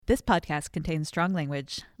This podcast contains strong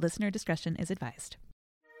language. Listener discretion is advised.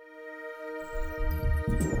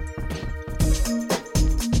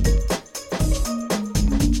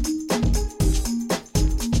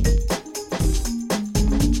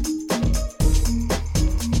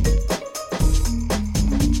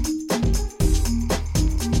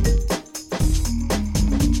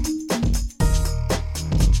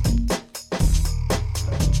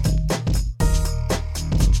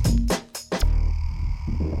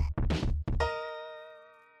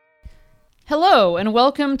 Hello, and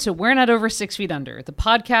welcome to We're Not Over 6 Feet Under, the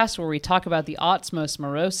podcast where we talk about the aughts' most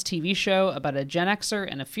morose TV show about a Gen Xer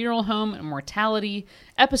in a funeral home and mortality,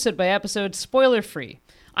 episode by episode, spoiler-free.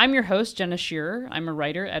 I'm your host, Jenna Shearer. I'm a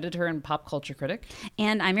writer, editor, and pop culture critic.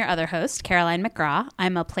 And I'm your other host, Caroline McGraw.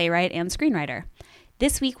 I'm a playwright and screenwriter.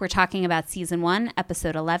 This week, we're talking about Season 1,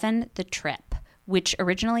 Episode 11, The Trip, which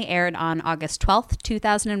originally aired on August 12th,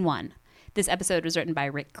 2001. This episode was written by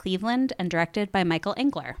Rick Cleveland and directed by Michael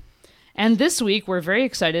Engler. And this week, we're very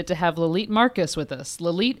excited to have Lalit Marcus with us.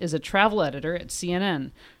 Lalit is a travel editor at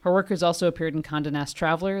CNN. Her work has also appeared in Condé Nast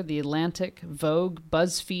Traveler, The Atlantic, Vogue,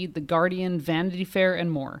 BuzzFeed, The Guardian, Vanity Fair,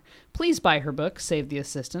 and more. Please buy her book, Save the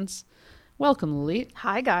Assistants. Welcome, Lalit.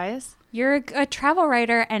 Hi, guys. You're a travel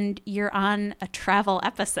writer, and you're on a travel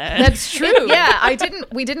episode. That's true. Yeah,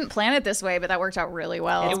 we didn't plan it this way, but that worked out really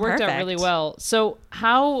well. It worked out really well. So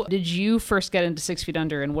how did you first get into 6 Feet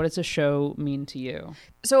Under, and what does the show mean to you?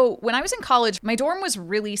 So when I was in college, my dorm was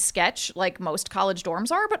really sketch, like most college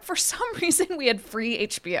dorms are, but for some reason we had free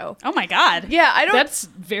HBO. Oh my God. Yeah, That's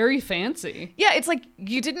very fancy. Yeah, it's like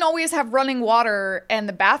you didn't always have running water and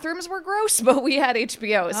the bathrooms were gross, but we had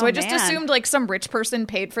HBO. So I just assumed like some rich person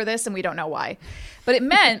paid for this and we don't know why. But it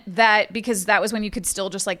meant that because that was when you could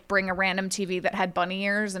still just like bring a random TV that had bunny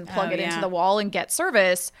ears and plug it into the wall and get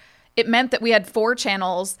service. It meant that we had 4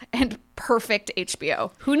 channels and perfect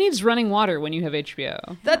HBO. Who needs running water when you have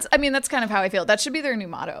HBO? That's kind of how I feel. That should be their new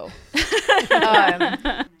motto.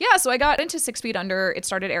 So I got into 6 Feet Under. It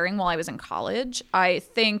started airing while I was in college. I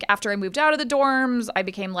think after I moved out of the dorms, I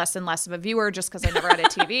became less and less of a viewer just because I never had a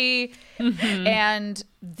TV. Mm-hmm. And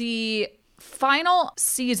the final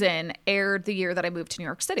season aired the year that I moved to New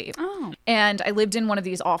York City. Oh. And I lived in one of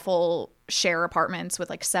these awful share apartments with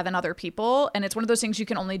like 7 other people. And it's one of those things you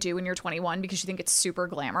can only do when you're 21 because you think it's super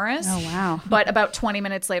glamorous. Oh, wow. But about 20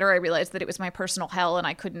 minutes later, I realized that it was my personal hell and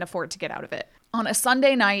I couldn't afford to get out of it. On a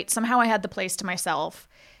Sunday night, somehow I had the place to myself.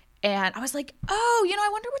 And I was like, I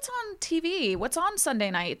wonder what's on TV. What's on Sunday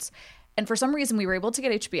nights? And for some reason, we were able to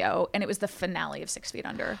get HBO, and it was the finale of 6 Feet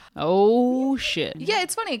Under. Oh, shit. Yeah,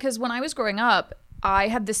 it's funny, because when I was growing up, I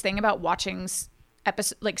had this thing about watching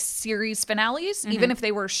series finales, even if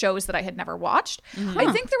they were shows that I had never watched.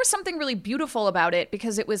 I think there was something really beautiful about it,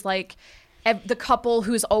 because it was like the couple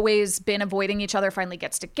who's always been avoiding each other finally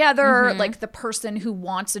gets together. Like the person who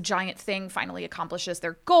wants a giant thing finally accomplishes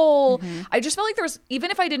their goal. I just felt like there was, even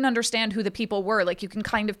if I didn't understand who the people were, like you can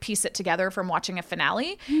kind of piece it together from watching a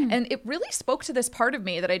finale. And it really spoke to this part of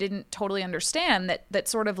me that I didn't totally understand, that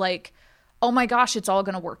sort of like, oh my gosh, it's all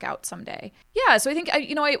going to work out someday. Yeah, so I think,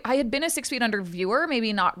 I had been a 6 Feet Under viewer,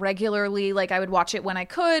 maybe not regularly. Like I would watch it when I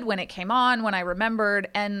could, when it came on, when I remembered.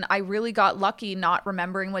 And I really got lucky not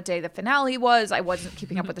remembering what day the finale was. I wasn't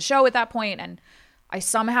keeping up with the show at that point. And I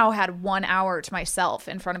somehow had 1 hour to myself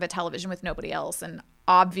in front of a television with nobody else. And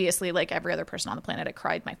obviously, like every other person on the planet, I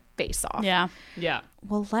cried my face off. Yeah. Yeah.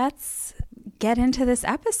 Well, let's get into this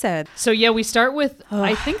episode. So, yeah, we start with,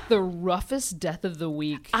 I think, the roughest death of the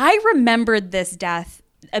week. I remembered this death.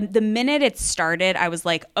 The minute it started, I was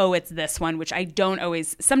like, oh, it's this one, which I don't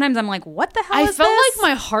always. Sometimes I'm like, what the hell is this? I felt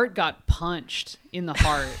like my heart got punched in the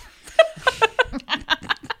heart.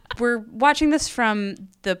 We're watching this from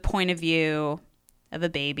the point of view of a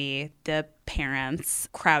baby. The parents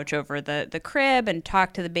crouch over the crib and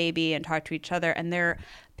talk to the baby and talk to each other, and they're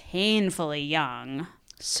painfully young.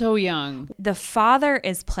 So young. The father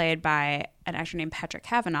is played by an actor named Patrick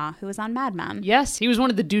Kavanagh, who was on Mad Men. Yes, he was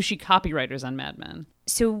one of the douchey copywriters on Mad Men.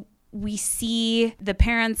 So we see the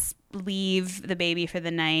parents leave the baby for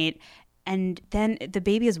the night, and then the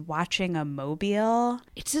baby is watching a mobile.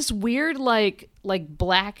 It's this weird, like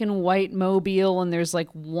black and white mobile, and there's like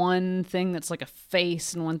one thing that's like a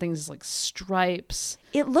face, and one thing is like stripes.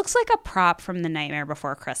 It looks like a prop from The Nightmare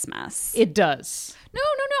Before Christmas. It does. No.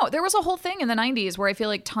 There was a whole thing in the 90s where I feel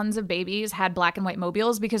like tons of babies had black and white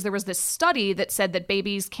mobiles because there was this study that said that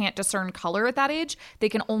babies can't discern color at that age. They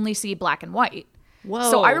can only see black and white.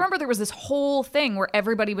 Whoa. So I remember there was this whole thing where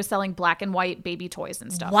everybody was selling black and white baby toys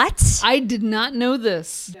and stuff. What? I did not know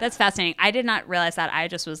this. That's fascinating. I did not realize that. I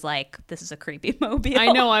just was like, this is a creepy mobile.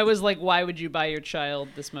 I know. I was like, why would you buy your child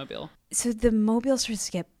this mobile? So the mobile starts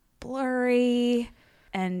to get blurry,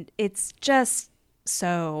 and it's just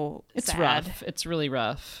so It's sad. rough. It's really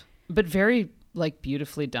rough, but very like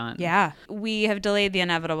beautifully done. Yeah. We have delayed the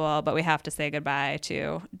inevitable, but we have to say goodbye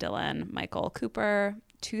to Dylan Michael Cooper,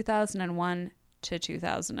 2001 to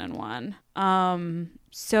 2001.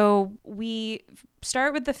 So we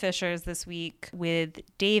start with the Fishers this week with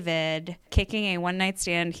David kicking a one-night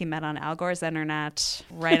stand he met on Al Gore's internet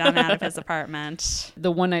right on out of his apartment.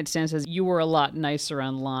 The one night stand says, "You were a lot nicer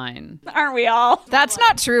online." Aren't we all? That's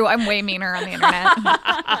not true. I'm way meaner on the internet.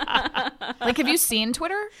 Like, have you seen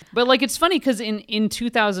Twitter? But like, it's funny because in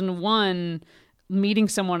 2001, meeting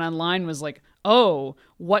someone online was like, oh,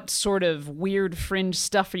 what sort of weird fringe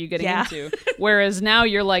stuff are you getting into? Whereas now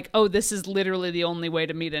you're like, oh, this is literally the only way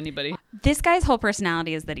to meet anybody. This guy's whole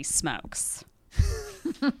personality is that he smokes.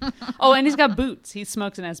 Oh, and he's got boots. He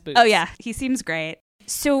smokes and has boots. Oh, yeah. He seems great.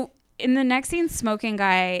 So in the next scene, smoking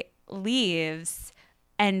guy leaves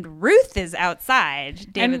and Ruth is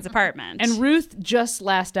outside David's apartment. And Ruth just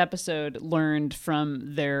last episode learned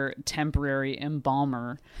from their temporary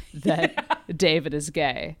embalmer that David is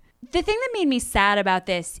gay. The thing that made me sad about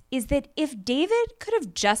this is that if David could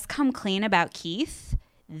have just come clean about Keith,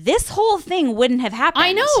 this whole thing wouldn't have happened.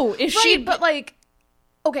 I know. If Right, she, but like,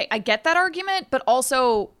 okay, I get that argument, but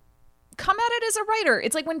also come at it as a writer.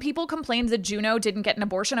 It's like when people complained that Juno didn't get an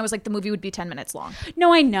abortion, I was like, the movie would be 10 minutes long.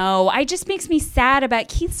 No, I know. I just makes me sad about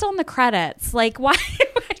Keith still in the credits. Like, why?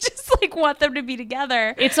 I just like want them to be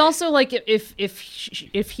together. it's also like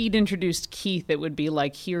if he'd introduced Keith, it would be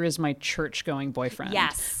like, here is my church-going boyfriend.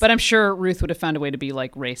 Yes. But I'm sure Ruth would have found a way to be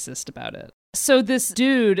like racist about it. So this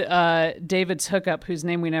dude, David's hookup, whose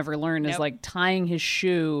name we never learn, is like tying his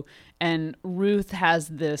shoe, and Ruth has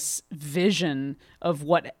this vision of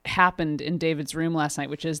what happened in David's room last night,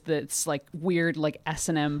 which is this like weird like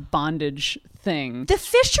S&M bondage thing. The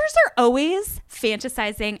Fishers are always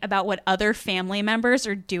fantasizing about what other family members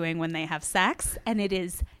are doing when they have sex, and it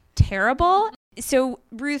is terrible. So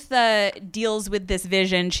Ruth deals with this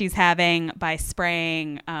vision she's having by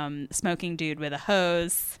spraying smoking dude with a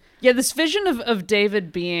hose. Yeah, this vision of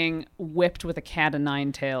David being whipped with a cat of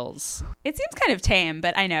nine tails. It seems kind of tame,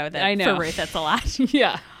 but I know that for Ruth that's a lot.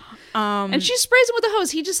 Yeah. And she sprays him with a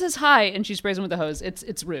hose. He just says hi, and she sprays him with a hose.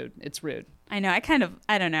 It's rude. It's rude. I know.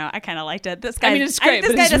 I don't know. I kind of liked it. This guy. I mean, it's great,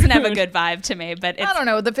 This but guy it's doesn't have a rude. good vibe to me, but it's, I don't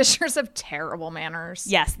know. The Fishers have terrible manners.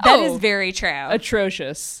 yes, that Oh. is very true.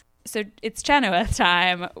 Atrocious. So it's Chenoweth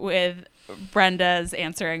time with Brenda's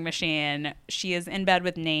answering machine. She is in bed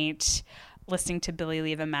with Nate, listening to Billy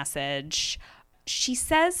leave a message. She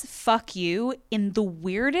says fuck you in the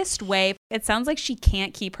weirdest way. It sounds like she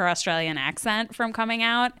can't keep her Australian accent from coming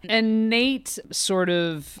out. And Nate sort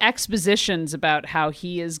of expositions about how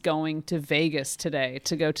he is going to Vegas today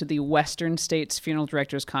to go to the Western States Funeral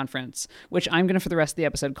Directors Conference, which I'm going to, for the rest of the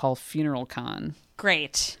episode, call Funeral Con.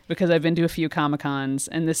 Great. Because I've been to a few Comic-Cons,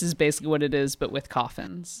 and this is basically what it is, but with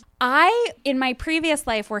coffins. In my previous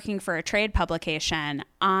life working for a trade publication,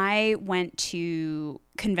 I went to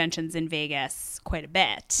conventions in Vegas quite a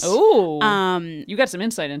bit. Oh, you got some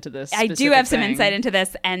insight into this. I do have some specific insight thing. into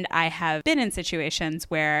this, and I have been in situations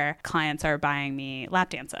where clients are buying me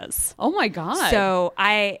lap dances. Oh my God. So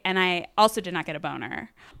I also did not get a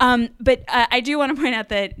boner. But I do want to point out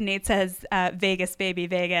that Nate says Vegas, baby,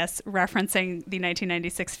 Vegas, referencing the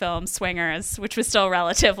 1996 film Swingers, which was still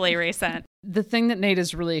relatively recent. The thing that Nate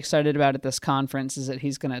is really excited about at this conference is that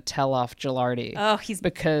he's going to tell off Gilardi. Oh, he's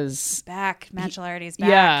because back. Matt Gilardi's back.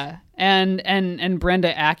 yeah, and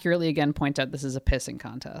Brenda accurately again points out this is a pissing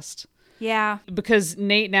contest. Yeah. Because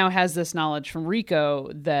Nate now has this knowledge from Rico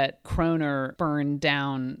that Kroner burned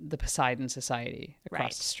down the Poseidon Society across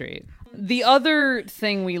Right. the street. The other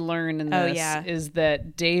thing we learn in Oh, this yeah. is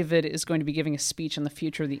that David is going to be giving a speech on the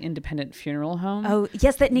future of the independent funeral home. Oh,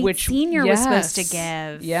 yes, that Nate Sr. was supposed to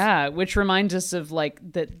yes. give. Yeah, which reminds us of like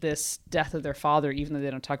that this death of their father, even though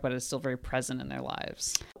they don't talk about it, is still very present in their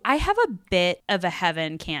lives. I have a bit of a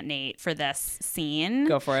heaven can't Nate for this scene.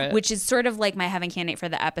 Go for it. Which is sort of like my heaven can't Nate for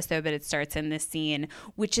the episode, but it starts in this scene,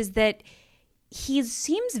 which is that he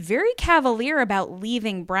seems very cavalier about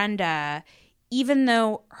leaving Brenda, even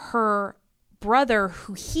though her brother,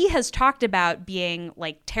 who he has talked about being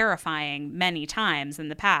like terrifying many times in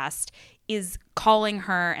the past, is calling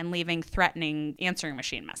her and leaving threatening answering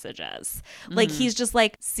machine messages. Like he's just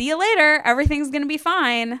like, see you later, everything's gonna be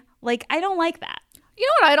fine. Like, I don't like that. You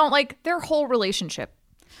know what I don't like? Their whole relationship.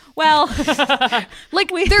 Well, Like,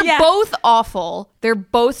 they're both awful. They're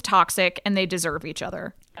both toxic, and they deserve each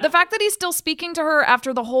other. The fact that he's still speaking to her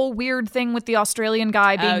after the whole weird thing with the Australian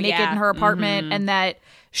guy being naked in her apartment, and that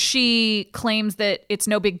she claims that it's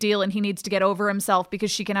no big deal and he needs to get over himself because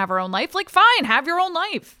she can have her own life. Like, fine, have your own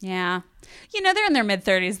life. Yeah. They're in their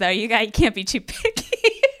mid-30s, though. You can't be too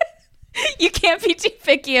picky. You can't be too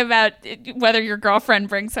picky about whether your girlfriend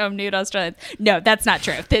brings home nude Australians. No, that's not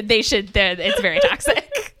true. They should. It's very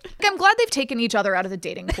toxic. I'm glad they've taken each other out of the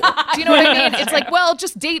dating pool. Do you know what I mean? It's like, well,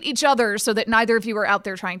 just date each other so that neither of you are out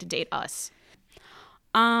there trying to date us.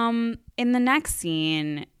 In the next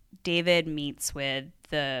scene, David meets with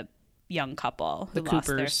the young couple who lost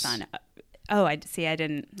their son. Oh, I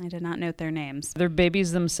did not note their names. They're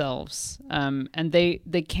babies themselves, and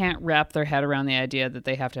they can't wrap their head around the idea that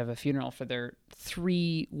they have to have a funeral for their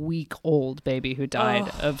 3-week-old baby who died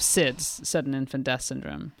of SIDS, sudden infant death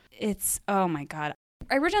syndrome. Oh my God.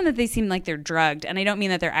 I wrote down that they seem like they're drugged, and I don't mean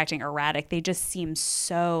that they're acting erratic. They just seem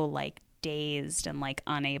so like dazed and like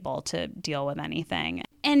unable to deal with anything.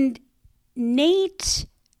 And Nate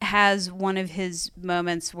has one of his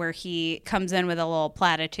moments where he comes in with a little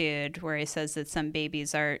platitude where he says that some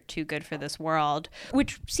babies are too good for this world,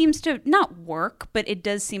 which seems to not work, but it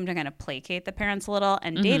does seem to kind of placate the parents a little.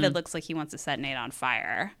 And David looks like he wants to set Nate on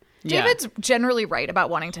fire. David's generally right about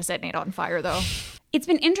wanting to set Nate on fire, though. It's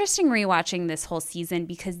been interesting rewatching this whole season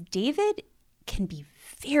because David can be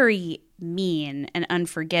very mean and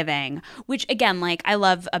unforgiving, which again, like, I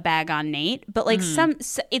love a bag on Nate, but like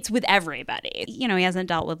it's with everybody. He hasn't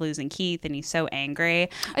dealt with losing Keith and he's so angry.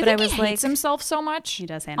 But I was he hates himself so much. He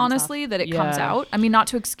does hate honestly, himself. That it comes out. I mean, not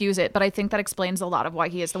to excuse it, but I think that explains a lot of why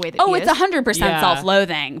he is the way that he is. It's 100%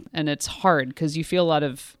 self-loathing. And it's hard because you feel a lot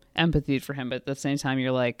of empathy for him, but at the same time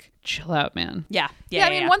you're like, chill out, man. Yeah. I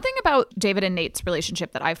mean, one thing about David and Nate's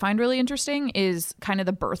relationship that I find really interesting is kind of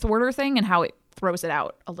the birth order thing and how it throws it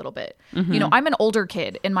out a little bit. I'm an older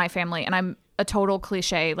kid in my family and I'm a total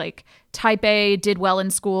cliche, like type A, did well in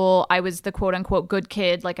school. I was the quote unquote good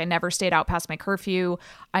kid. Like I never stayed out past my curfew.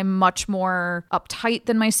 I'm much more uptight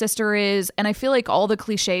than my sister is. And I feel like all the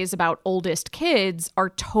cliches about oldest kids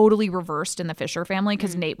are totally reversed in the Fisher family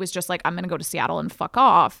because Nate was just like, I'm going to go to Seattle and fuck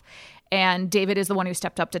off. And David is the one who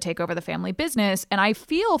stepped up to take over the family business. And I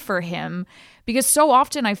feel for him because so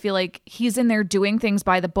often I feel like he's in there doing things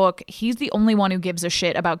by the book. He's the only one who gives a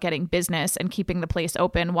shit about getting business and keeping the place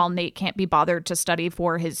open while Nate can't be bothered to study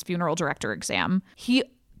for his funeral director exam. He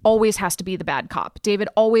always has to be the bad cop. David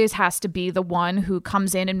always has to be the one who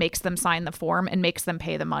comes in and makes them sign the form and makes them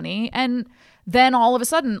pay the money. And then all of a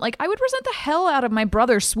sudden, like, I would resent the hell out of my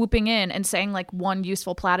brother swooping in and saying like one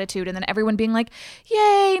useful platitude and then everyone being like,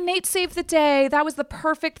 yay, Nate saved the day. That was the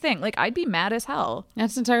perfect thing. Like, I'd be mad as hell.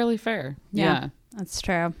 That's entirely fair. Yeah. That's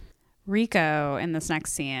true. Rico in this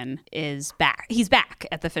next scene is back. He's back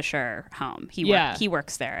at the Fisher home. He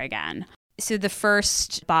works there again. So the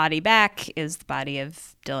first body back is the body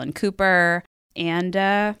of Dylan Cooper. And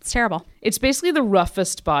it's terrible. It's basically the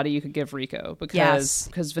roughest body you could give Rico because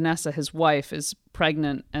Vanessa, his wife, is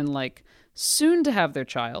pregnant and like soon to have their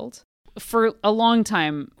child. For a long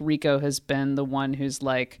time, Rico has been the one who's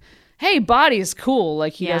like, hey, body's cool.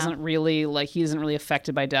 Like he isn't really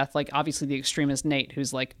affected by death. Like obviously the extreme is Nate,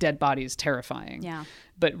 who's like dead body is terrifying. Yeah.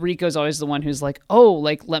 But Rico's always the one who's like, oh,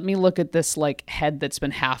 like, let me look at this like head that's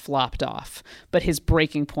been half lopped off. But his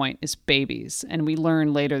breaking point is babies. And we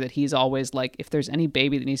learn later that he's always like, if there's any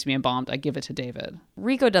baby that needs to be embalmed, I give it to David.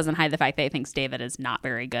 Rico doesn't hide the fact that he thinks David is not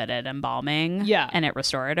very good at embalming and at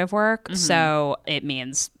restorative work. Mm-hmm. So it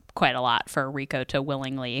means quite a lot for Rico to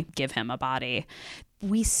willingly give him a body.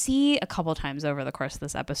 We see a couple times over the course of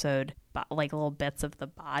this episode, like little bits of the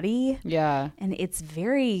body. Yeah. And it's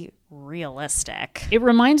very realistic. It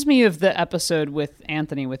reminds me of the episode with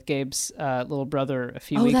Anthony, with Gabe's little brother a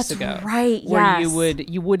few weeks ago. That's right. Where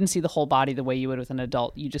you wouldn't see the whole body the way you would with an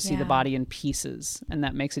adult. You just see the body in pieces, and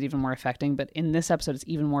that makes it even more affecting. But in this episode, it's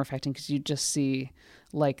even more affecting because you just see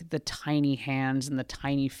like the tiny hands and the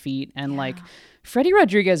tiny feet and like Freddie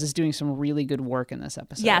Rodriguez is doing some really good work in this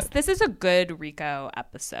episode. Yes, this is a good Rico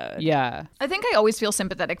episode. Yeah. I think I always feel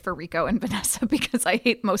sympathetic for Rico and Vanessa because I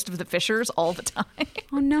hate most of the Fishers all the time.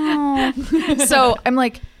 Oh, no. So I'm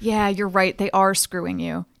like, yeah, you're right. They are screwing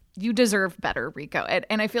you. You deserve better, Rico.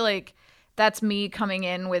 And I feel like that's me coming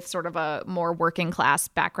in with sort of a more working class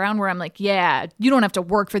background where I'm like, yeah, you don't have to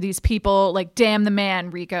work for these people. Like, damn the man,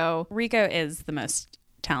 Rico. Rico is the most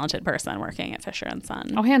talented person working at Fisher and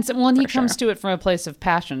Son. Oh, handsome. Well, and he comes to it from a place of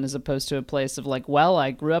passion as opposed to a place of like, well,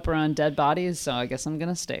 I grew up around dead bodies, so I guess I'm going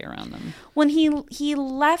to stay around them. When he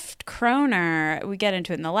left Kroner, we get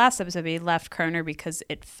into it in the last episode, but he left Kroner because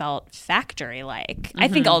it felt factory-like. Mm-hmm. I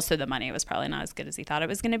think also the money was probably not as good as he thought it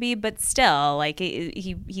was going to be, but still, like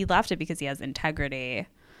he left it because he has integrity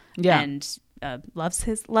and loves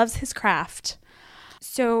his craft.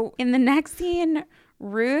 So in the next scene,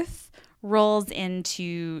 Ruth rolls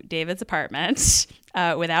into David's apartment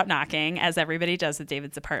without knocking, as everybody does with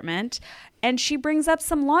David's apartment, and she brings up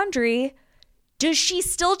some laundry. Does she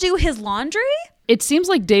still do his laundry? It seems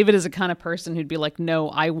like David is the kind of person who'd be like, no,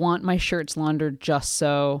 I want my shirts laundered just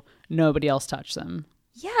so nobody else touch them.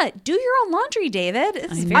 Yeah, do your own laundry, David.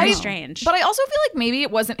 It's very strange. But I also feel like maybe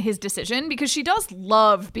it wasn't his decision because she does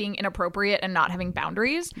love being inappropriate and not having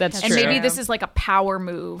boundaries. That's and true. maybe this is like a power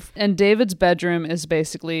move. And David's bedroom is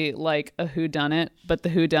basically like a whodunit, but the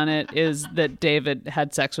whodunit is that David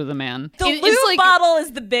had sex with a man. The lube bottle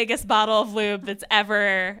is the biggest bottle of lube that's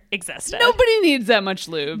ever existed. Nobody needs that much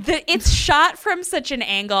lube. It's shot from such an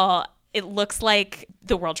angle. It looks like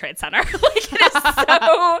the World Trade Center. Like, it is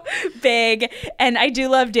so big. And I do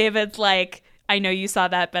love David's, like, I know you saw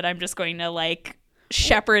that, but I'm just going to, like,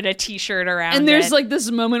 shepherd a t-shirt around And there's it. like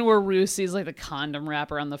this moment where Ruth sees like the condom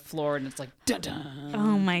wrapper on the floor and it's like, dun-dun.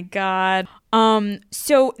 Oh my God.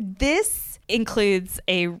 So this includes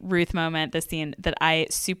a Ruth moment, the scene that I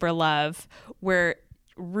super love, where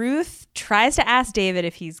Ruth tries to ask David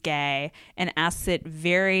if he's gay and asks it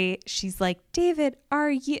she's like, David,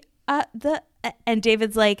 are you and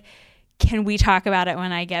David's like, can we talk about it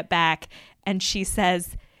when I get back? And she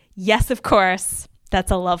says, yes, of course. That's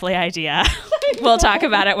a lovely idea. We'll talk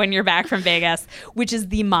about it when you're back from Vegas, which is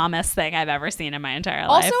the mommest thing I've ever seen in my entire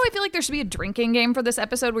life. Also, I feel like there should be a drinking game for this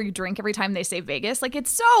episode where you drink every time they say Vegas. Like, it's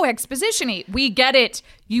so exposition-y. We get it.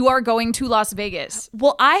 You are going to Las Vegas.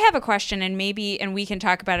 Well, I have a question, and we can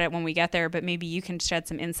talk about it when we get there, but maybe you can shed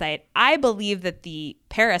some insight. I believe that the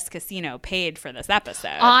Paris casino paid for this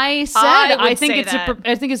episode. I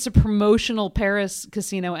think it's a promotional Paris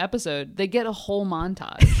casino episode. They get a whole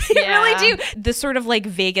montage. They really do. The sort of like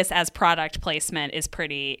Vegas as product placement is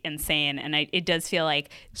pretty insane, and it does feel like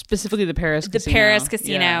specifically the Paris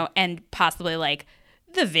casino and possibly like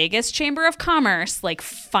the Vegas Chamber of Commerce like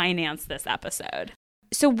finance this episode.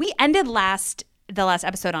 So we ended the last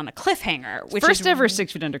episode on a cliffhanger, which first is ever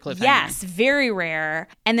 6 Feet Under cliffhanger. Yes, very rare.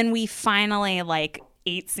 And then we finally, like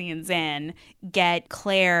 8 scenes in, get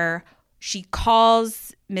Claire. She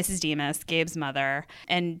calls Mrs. Demas, Gabe's mother,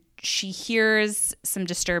 and she hears some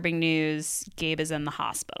disturbing news. Gabe is in the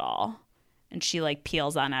hospital, and she like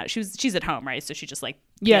peels on out. She's at home, right? So she just like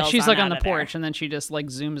she's like on the porch, and then she just like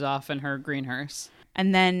zooms off in her green hearse.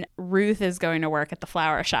 And then Ruth is going to work at the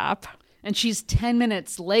flower shop. And she's 10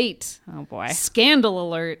 minutes late. Oh, boy. Scandal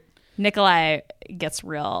alert. Nikolai gets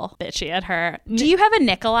real bitchy at her. Do you have a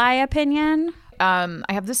Nikolai opinion? I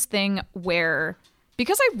have this thing where,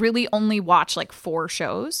 because I really only watch like 4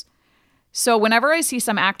 shows, so whenever I see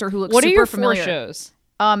some actor who looks what super are your familiar, 4 shows?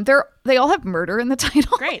 They all have murder in the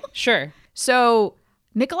title. Great. Sure. So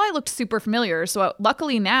Nikolai looked super familiar. So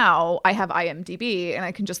luckily now I have IMDb and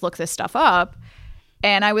I can just look this stuff up.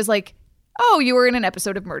 And I was like, oh, you were in an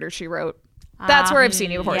episode of Murder, She Wrote. That's where I've seen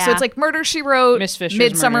you before. Yeah. So it's like Murder, She Wrote, Miss Fisher's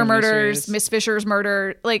Midsummer Murder Murders, Mysteries. Miss Fisher's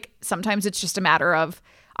Murder. Like sometimes it's just a matter of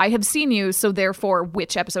I have seen you, so therefore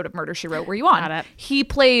which episode of Murder, She Wrote were you on? Got it. He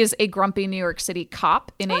plays a grumpy New York City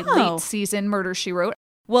cop in a Oh. late season Murder, She Wrote.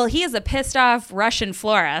 Well, he is a pissed off Russian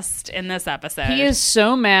florist in this episode. He is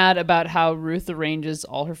so mad about how Ruth arranges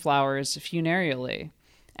all her flowers funereally.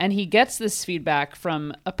 And he gets this feedback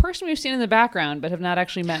from a person we've seen in the background but have not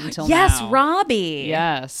actually met until now. Yes, Robbie.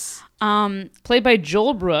 Yes. Played by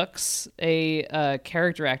Joel Brooks, a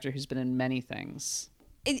character actor who's been in many things.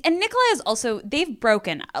 And Nikolai is also, they've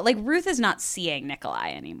broken. Like, Ruth is not seeing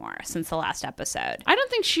Nikolai anymore since the last episode. I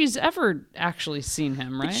don't think she's ever actually seen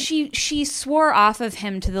him, right? She swore off of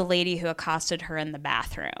him to the lady who accosted her in the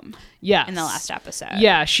bathroom. Yes. In the last episode.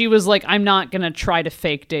 Yeah, she was like, I'm not going to try to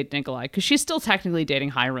fake date Nikolai, because she's still technically dating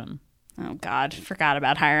Hiram. Oh God, forgot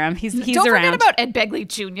about Hiram. He's Don't around. forget about Ed Begley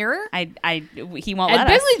Jr. He won't Ed let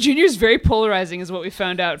us. Begley Jr. is very polarizing, is what we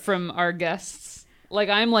found out from our guests. Like,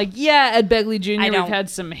 I'm like, yeah, Ed Begley Jr. We've had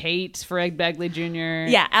some hate for Ed Begley Jr.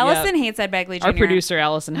 Yeah, Allison hates Ed Begley Jr. Our producer,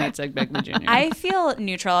 Allison, hates Ed Begley Jr. I feel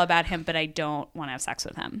neutral about him, but I don't want to have sex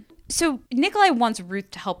with him. So Nikolai wants Ruth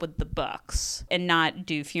to help with the books and not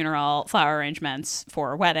do funeral flower arrangements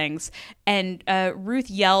for weddings. And Ruth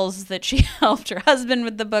yells that she helped her husband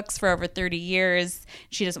with the books for over 30 years.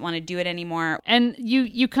 She doesn't want to do it anymore. And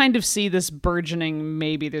you kind of see this burgeoning,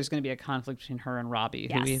 maybe there's going to be a conflict between her and Robbie,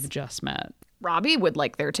 who we've just met. Robbie would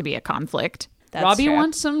like there to be a conflict. That's Robbie true.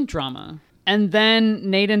 wants some drama. And then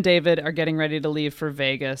Nate and David are getting ready to leave for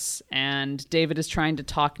Vegas, and David is trying to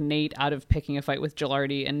talk Nate out of picking a fight with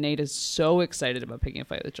Gilardi, and Nate is so excited about picking a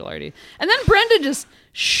fight with Gilardi. And then Brenda just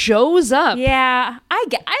shows up. Yeah,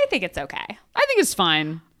 I think it's okay. I think it's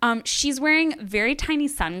fine. She's wearing very tiny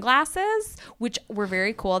sunglasses, which were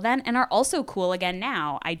very cool then and are also cool again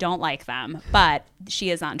now. I don't like them, but she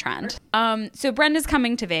is on trend. So Brenda's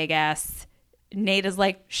coming to Vegas. Nate is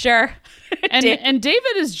like, sure. And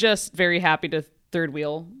David is just very happy to third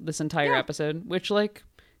wheel this entire episode, which, like,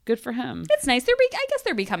 good for him. It's nice. I guess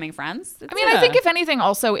they're becoming friends. I think if anything,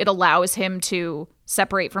 also it allows him to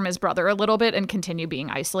separate from his brother a little bit and continue being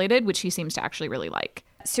isolated, which he seems to actually really like.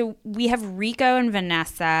 So we have Rico and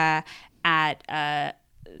Vanessa at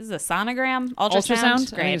this is a sonogram?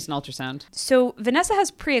 Ultrasound? I think it's an ultrasound. So Vanessa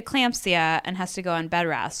has preeclampsia and has to go on bed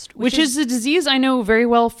rest. Which is a disease I know very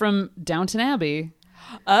well from Downton Abbey.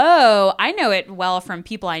 Oh, I know it well from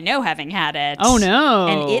people I know having had it. Oh, no.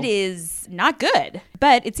 And it is not good.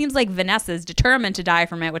 But it seems like Vanessa's determined to die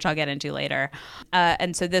from it, which I'll get into later.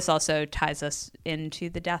 And so this also ties us into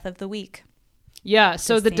the death of the week. Yeah,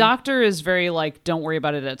 so the doctor is very like, don't worry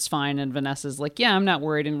about it, it's fine. And Vanessa's like, yeah, I'm not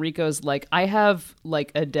worried. And Rico's like, I have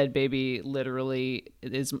like a dead baby, literally,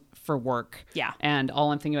 it is for work. Yeah. And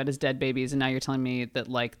all I'm thinking about is dead babies. And now you're telling me that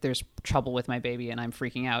like there's trouble with my baby and I'm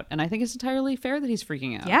freaking out. And I think it's entirely fair that he's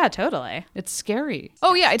freaking out. Yeah, totally. It's scary.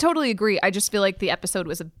 Oh, yeah, I totally agree. I just feel like the episode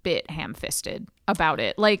was a bit ham-fisted about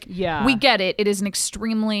it. Like, yeah, we get it. It is an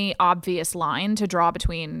extremely obvious line to draw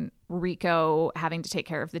between Rico having to take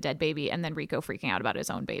care of the dead baby and then Rico freaking out about his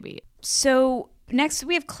own baby. So next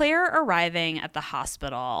we have Claire arriving at the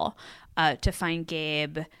hospital to find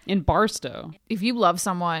Gabe in Barstow. If you love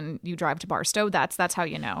someone, you drive to Barstow. That's how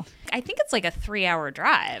you know. I think it's like a 3-hour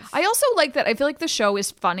drive. I also like that. I feel like the show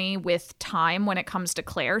is funny with time when it comes to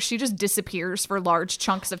Claire. She just disappears for large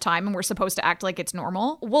chunks of time and we're supposed to act like it's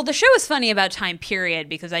normal. Well, the show is funny about time period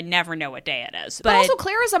because I never know what day it is. But also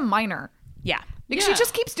Claire is a minor. Yeah. Because she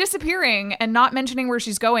just keeps disappearing and not mentioning where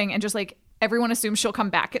she's going and just like everyone assumes she'll come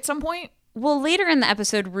back at some point. Well, later in the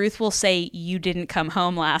episode, Ruth will say, "You didn't come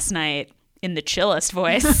home last night," in the chillest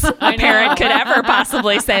voice a parent could ever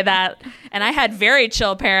possibly say that. And I had very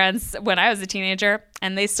chill parents when I was a teenager,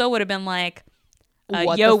 and they still would have been like,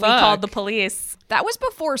 what yo, the we fuck? called the police. That was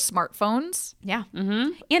before smartphones. Yeah.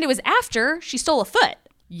 Mm-hmm. And it was after she stole a foot.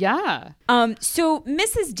 Yeah. So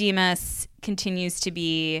Mrs. Demas continues to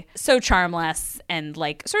be so charmless and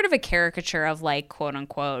like sort of a caricature of like quote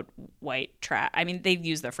unquote white trash. I mean, they've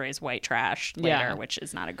used the phrase white trash later, which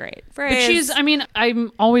is not a great phrase. But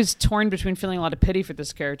I'm always torn between feeling a lot of pity for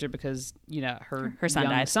this character because, you know, her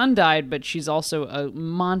son died, but she's also a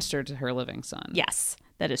monster to her living son. Yes.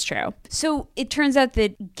 That is true. So it turns out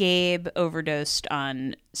that Gabe overdosed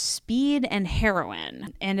on speed and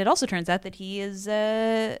heroin. And it also turns out that he is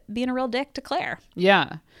being a real dick to Claire.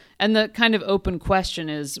 Yeah. And the kind of open question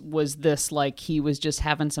is, was this like he was just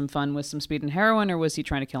having some fun with some speed and heroin, or was he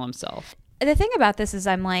trying to kill himself? The thing about this is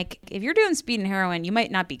I'm like, if you're doing speed and heroin, you might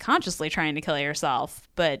not be consciously trying to kill yourself,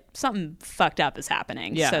 but something fucked up is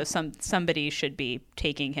happening. Yeah. So somebody should be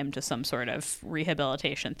taking him to some sort of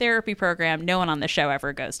rehabilitation therapy program. No one on the show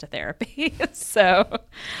ever goes to therapy. So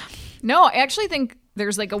no, I actually think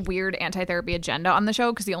there's like a weird anti-therapy agenda on the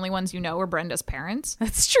show because the only ones you know are Brenda's parents.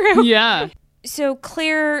 That's true. Yeah. So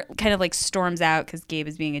Claire kind of like storms out because Gabe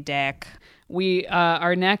is being a dick. We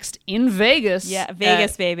are next in Vegas. Yeah,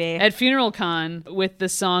 Vegas, baby. At Funeral Con with the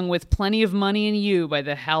song With Plenty of Money in You by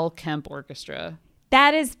the Hal Kemp Orchestra.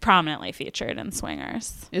 That is prominently featured in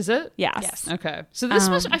Swingers. Is it? Yes. Okay. So this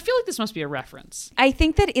I feel like this must be a reference. I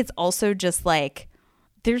think that it's also just like,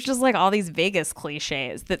 there's just like all these Vegas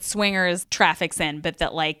cliches that Swingers traffics in, but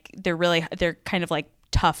that like they're kind of like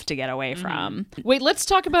tough to get away from. Wait, let's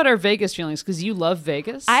talk about our Vegas feelings because you love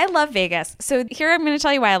Vegas. I love Vegas. So here I'm going to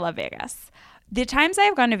tell you why I love Vegas. The times I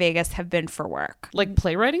have gone to Vegas have been for work. Like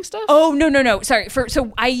playwriting stuff? Oh, no. Sorry.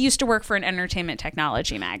 So I used to work for an entertainment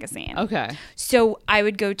technology magazine. Okay. So I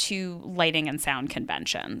would go to lighting and sound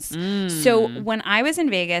conventions. So when I was in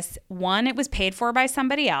Vegas, 1, it was paid for by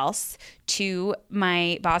somebody else. 2,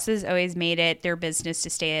 my bosses always made it their business to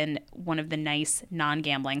stay in one of the nice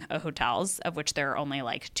non-gambling hotels, of which there are only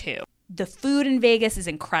like 2. The food in Vegas is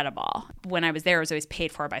incredible. When I was there, it was always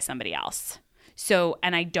paid for by somebody else. So,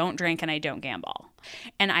 and I don't drink and I don't gamble.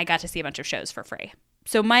 And I got to see a bunch of shows for free.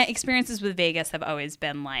 So my experiences with Vegas have always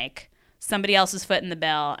been like somebody else's foot in the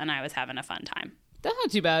bill and I was having a fun time. That's not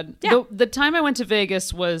too bad. Yeah. The time I went to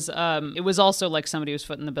Vegas was, it was also like somebody was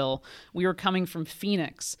footing the bill. We were coming from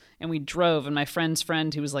Phoenix and we drove, and my friend's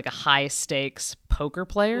friend, who was like a high stakes poker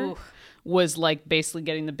player, was like basically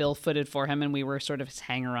getting the bill footed for him, and we were sort of his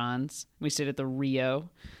hanger-ons. We stayed at the Rio.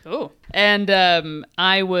 Oh. And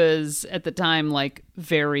I was at the time like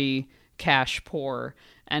very cash poor,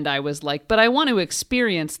 and I was like, but I want to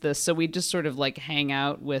experience this. So we just sort of like hang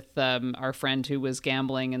out with our friend who was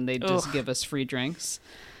gambling, and they'd just give us free drinks.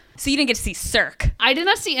 So you didn't get to see Cirque. I did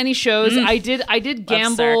not see any shows. I did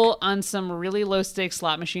gamble Cirque. on some really low stakes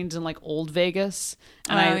slot machines in like Old Vegas,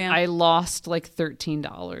 and yeah. I lost like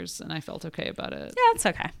 $13, and I felt okay about it. Yeah, it's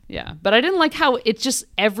okay. Yeah, but I didn't like how it's just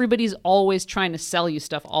everybody's always trying to sell you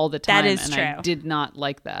stuff all the time. That is and true. I did not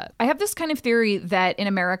like that. I have this kind of theory that in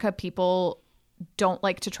America, people don't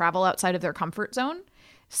like to travel outside of their comfort zone.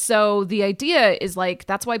 So the idea is like,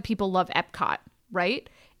 that's why people love Epcot, right?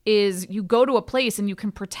 Is you go to a place and you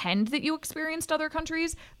can pretend that you experienced other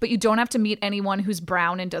countries, but you don't have to meet anyone who's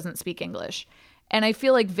brown and doesn't speak English. And I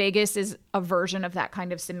feel like Vegas is a version of that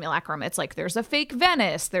kind of simulacrum. It's like there's a fake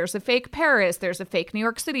Venice, there's a fake Paris, there's a fake New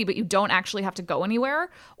York City, but you don't actually have to go anywhere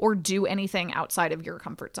or do anything outside of your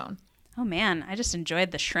comfort zone. Oh man, I just enjoyed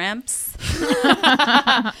the shrimps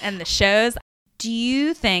and the shows. Do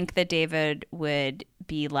you think that David would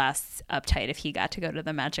be less uptight if he got to go to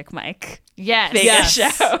the Magic Mike Yes. Vegas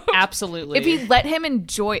show? Absolutely. If he let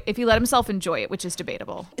himself enjoy it, which is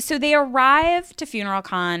debatable. So they arrive to Funeral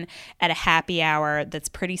Con at a happy hour that's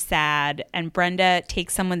pretty sad, and Brenda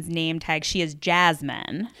takes someone's name tag. She is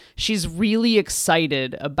Jasmine. She's really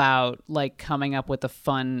excited about like coming up with a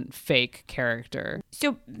fun fake character.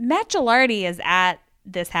 So Matt Gilardi is at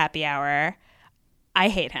this happy hour. I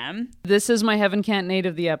hate him. This is my Heaven Can't Nate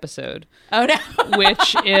of the episode. Oh no.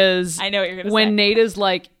 Which is I know what you're gonna when say. Nate is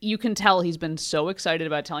like, you can tell he's been so excited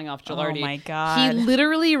about telling off Gilardi. Oh my God. He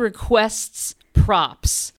literally requests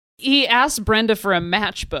props. He asks Brenda for a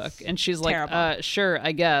matchbook, and she's like, Terrible. sure,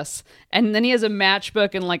 I guess. And then he has a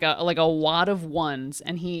matchbook and like a wad of ones,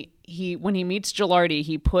 and he when he meets Gilardi,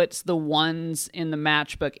 he puts the ones in the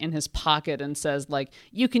matchbook in his pocket and says like,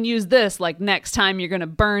 you can use this like next time you're gonna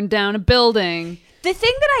burn down a building. The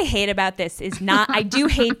thing that I hate about this is not, I do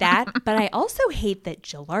hate that, but I also hate that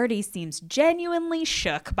Gilardi seems genuinely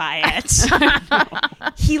shook by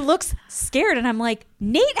it. He looks scared, and I'm like,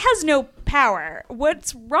 Nate has no power.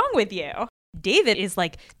 What's wrong with you? David is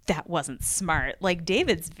like, that wasn't smart. Like,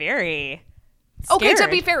 David's very scared. Okay, to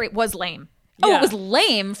be fair, it was lame. Oh, Yeah. it was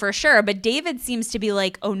lame for sure, but David seems to be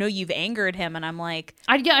like, oh no, you've angered him, and I'm like,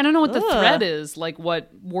 I don't know what the Ugh. threat is. Like,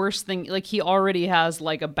 what worst thing? Like, he already has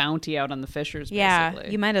like a bounty out on the Fishers. yeah,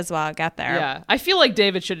 Basically. you might as well get there. Yeah, I feel like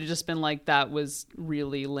David should have just been like, that was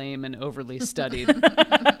really lame and overly studied.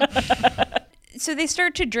 So they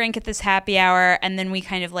start to drink at this happy hour, and then we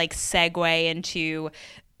kind of like segue into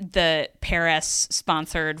the Paris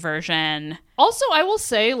sponsored version. Also, I will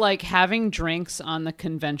say, like, having drinks on the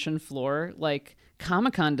convention floor, like,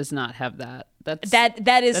 Comic-Con does not have that. That is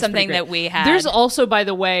That's something pretty great. that we had. There's also, by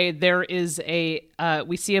the way, there is a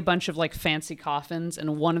we see a bunch of like fancy coffins,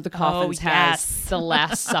 and one of the coffins has yes. the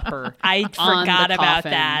Last Supper. I on forgot the about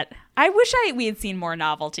coffin. that. I wish we had seen more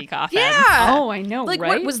novelty coffins. Yeah. Oh, I know, Like, right?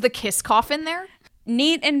 what was the kiss coffin there?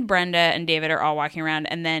 Nate and Brenda and David are all walking around,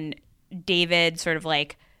 and then David sort of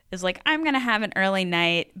like is like, I'm gonna have an early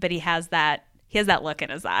night, but he has that look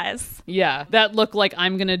in his eyes, Yeah, that looked like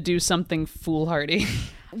I'm gonna do something foolhardy.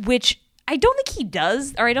 which I don't think he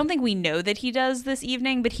does, or I don't think we know that he does this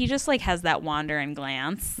evening, but he just like has that wandering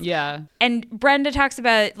glance. Yeah. And Brenda talks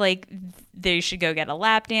about like they should go get a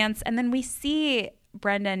lap dance, and then we see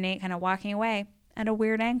Brenda and Nate kind of walking away at a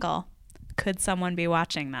weird angle. Could someone be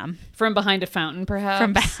watching them From behind a fountain, perhaps?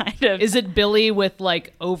 from behind him? Is it Billy with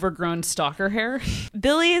like overgrown stalker hair?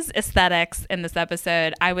 Billy's aesthetics in this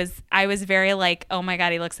episode, I was very like, oh my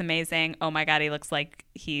God, he looks amazing. Oh my God, he looks like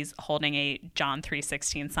he's holding a John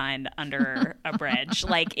 3:16 sign under a bridge.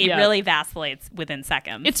 Like, it Yeah. really vacillates within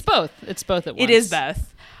seconds. It's both. It's both at once. It is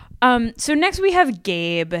both. So next we have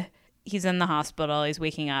Gabe. He's in the hospital. He's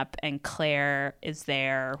waking up, and Claire is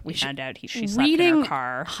there. We found out she slept in Reading her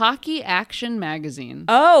car. Hockey Action magazine.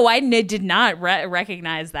 Oh, I did not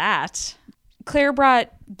recognize that. Claire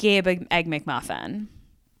brought Gabe an Egg McMuffin.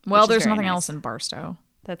 Well, is there's very nothing nice. else in Barstow.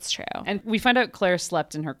 That's true. And we find out Claire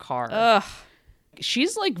slept in her car. Ugh.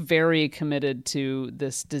 She's like very committed to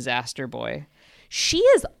this disaster boy. She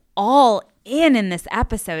is all in this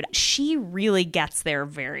episode. She really gets there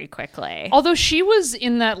very quickly. Although she was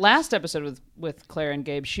in that last episode with Claire and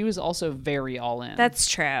Gabe, she was also very all in. That's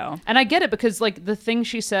true. And I get it, because like the thing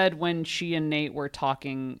she said when she and Nate were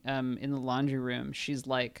talking in the laundry room, she's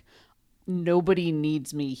like, nobody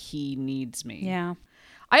needs me, he needs me. Yeah.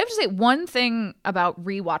 I have to say one thing about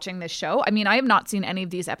rewatching this show. I mean, I have not seen any of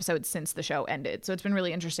these episodes since the show ended, so it's been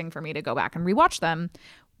really interesting for me to go back and rewatch them.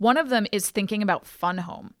 One of them is thinking about Fun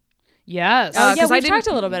Home. Yes. Oh, yeah, 'cause I we didn't- talked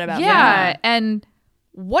a little bit about that. Yeah, and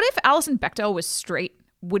what if Alison Bechdel was straight?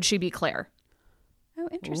 Would she be Claire? Oh,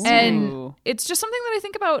 interesting. And Ooh. it's just something that I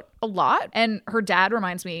think about a lot. And her dad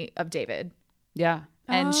reminds me of David, Yeah.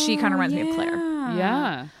 and she kind of reminds me of Claire.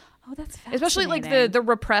 Yeah. Oh, that's fascinating. Especially like the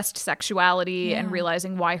repressed sexuality and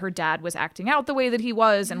realizing why her dad was acting out the way that he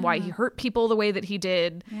was and why he hurt people the way that he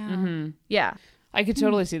did. Yeah. I could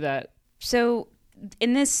totally see that. So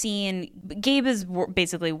in this scene, Gabe is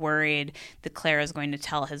basically worried that Claire is going to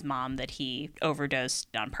tell his mom that he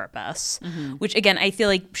overdosed on purpose, which again, I feel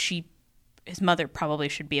like his mother probably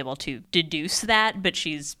should be able to deduce that, but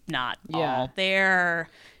she's not all there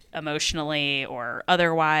emotionally or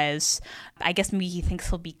otherwise. I guess maybe he thinks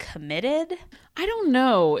he'll be committed. I don't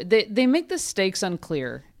know. They make the stakes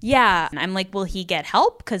unclear. Yeah. And I'm like, will he get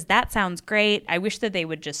help? Because that sounds great. I wish that they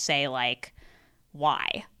would just say like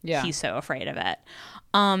why he's so afraid of it.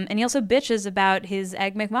 And he also bitches about his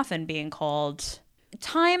Egg McMuffin being cold.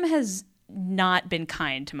 Time has not been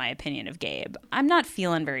kind to my opinion of Gabe. I'm not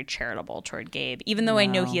feeling very charitable toward Gabe, even though I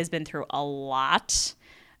know he has been through a lot.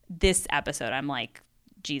 This episode, I'm like,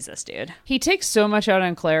 Jesus, dude. He takes so much out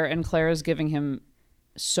on Claire, and Claire is giving him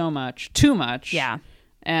so much, too much. Yeah.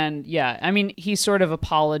 And yeah, I mean, he sort of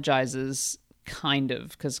apologizes, kind of,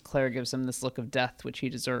 because Claire gives him this look of death, which he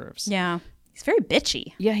deserves. Yeah. He's very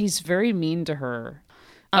bitchy. Yeah, he's very mean to her.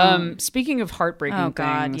 Speaking of heartbreaking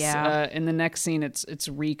things, in the next scene, it's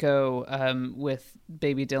Rico with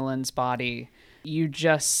baby Dylan's body. You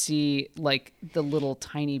just see like the little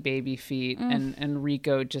tiny baby feet and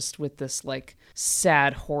Rico just with this like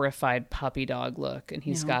sad, horrified puppy dog look. And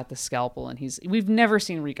he's got the scalpel and we've never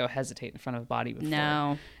seen Rico hesitate in front of a body before.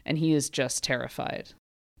 No. And he is just terrified.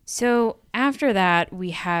 So after that,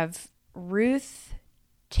 we have Ruth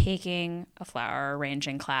taking a flower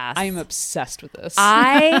arranging class. I am obsessed with this.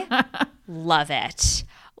 I love it.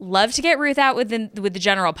 Love to get Ruth out with the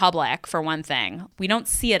general public, for one thing. We don't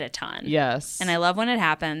see it a ton. Yes. And I love when it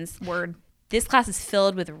happens. Word. This class is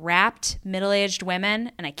filled with rapt, middle-aged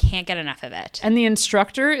women, and I can't get enough of it. And the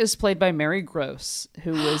instructor is played by Mary Gross,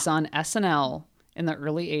 who was on SNL in the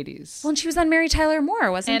early 80s. Well, and she was on Mary Tyler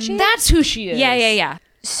Moore, wasn't she? That's who she is. Yeah.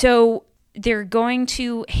 So they're going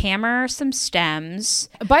to hammer some stems.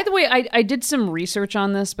 By the way, I did some research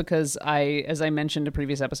on this because as I mentioned in a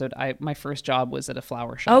previous episode, my first job was at a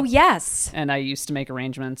flower shop. Oh, yes. And I used to make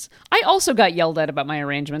arrangements. I also got yelled at about my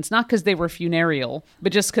arrangements, not because they were funereal,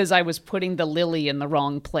 but just because I was putting the lily in the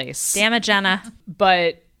wrong place. Damn it, Jenna.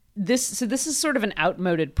 But this is sort of an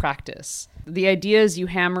outmoded practice. The idea is you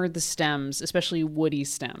hammer the stems, especially woody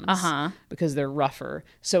stems, because they're rougher,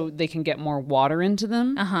 so they can get more water into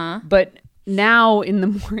them. But now in the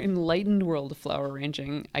more enlightened world of flower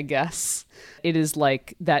arranging, I guess, it is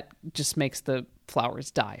like that just makes the flowers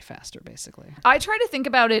die faster, basically. I try to think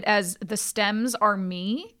about it as the stems are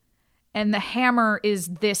me and the hammer is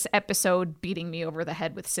this episode beating me over the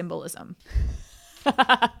head with symbolism.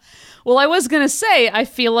 Well, I was going to say, I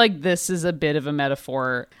feel like this is a bit of a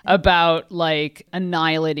metaphor about like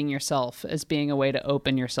annihilating yourself as being a way to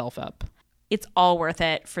open yourself up. It's all worth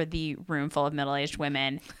it for the room full of middle-aged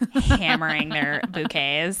women hammering their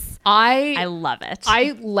bouquets. I love it.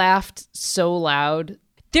 I laughed so loud.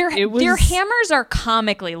 Their hammers are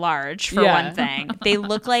comically large, for one thing. They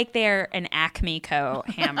look like they're an Acme Co.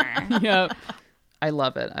 hammer. Yep. I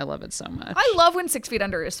love it. I love it so much. I love when 6 Feet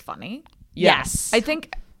Under is funny. Yes. I think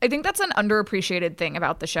that's an underappreciated thing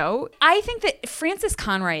about the show. I think that Francis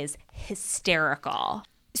Conroy is hysterical.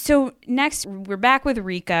 So next, we're back with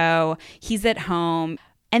Rico. He's at home.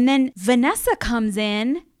 And then Vanessa comes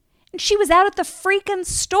in, and she was out at the freaking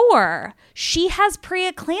store. She has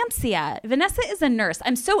preeclampsia. Vanessa is a nurse.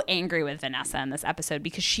 I'm so angry with Vanessa in this episode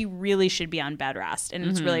because she really should be on bed rest. And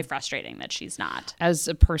it's really frustrating that she's not. As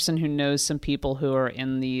a person who knows some people who are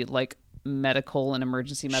in the like medical and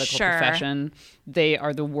emergency medical profession, they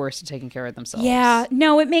are the worst at taking care of themselves. Yeah,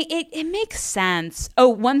 no, it makes sense. Oh,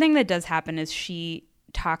 one thing that does happen is she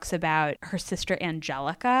talks about her sister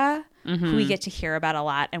Angelica, who we get to hear about a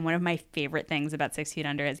lot. And one of my favorite things about 6 Feet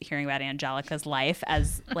Under is hearing about Angelica's life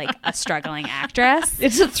as like a struggling actress.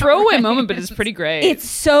 It's a throwaway moment, but it's pretty great. It's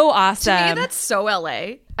so awesome. To me, that's so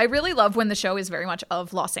LA. I really love when the show is very much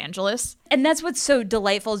of Los Angeles. And that's what's so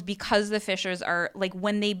delightful is because the Fishers are like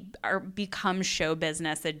when they become show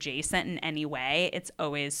business adjacent in any way, it's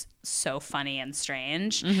always so funny and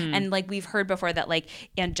strange. And like we've heard before that like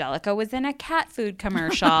Angelica was in a cat food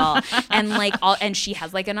commercial and like and she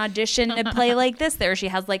has like an audition to play like this there. She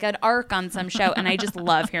has like an arc on some show and I just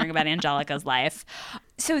love hearing about Angelica's life.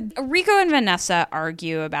 So Rico and Vanessa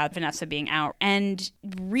argue about Vanessa being out, and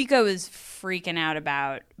Rico is freaking out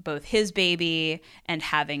about both his baby and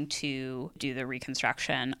having to do the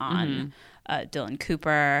reconstruction on Dylan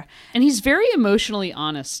Cooper. And he's very emotionally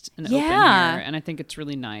honest and open here, and I think it's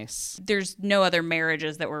really nice. There's no other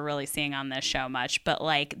marriages that we're really seeing on this show much, but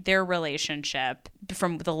like their relationship,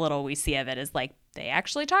 from the little we see of it, is like they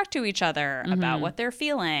actually talk to each other about what they're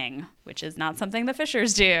feeling, which is not something the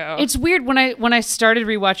Fishers do. It's weird. When I started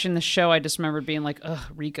rewatching the show, I just remember being like, ugh,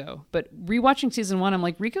 Rico. But rewatching season 1, I'm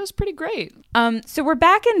like, Rico's pretty great. So we're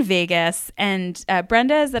back in Vegas, and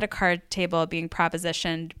Brenda is at a card table being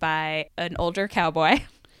propositioned by an older cowboy.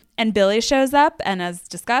 And Billy shows up, and as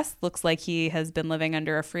discussed, looks like he has been living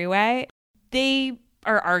under a freeway. They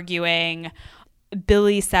are arguing.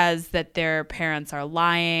 Billy says that their parents are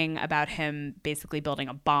lying about him basically building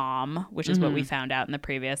a bomb, which is what we found out in the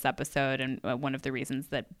previous episode, and one of the reasons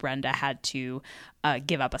that Brenda had to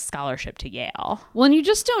give up a scholarship to Yale. Well, and you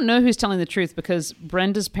just don't know who's telling the truth because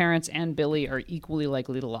Brenda's parents and Billy are equally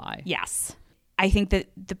likely to lie. Yes. I think that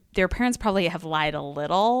their parents probably have lied a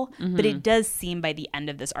little, but it does seem by the end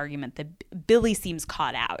of this argument that Billy seems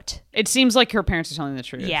caught out. It seems like her parents are telling the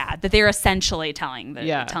truth. Yeah, that they're essentially telling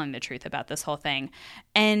the truth about this whole thing.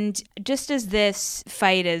 And just as this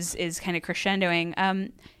fight is kind of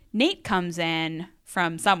crescendoing, Nate comes in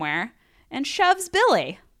from somewhere and shoves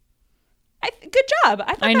Billy. Good job.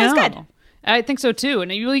 I thought that was good. I think so too,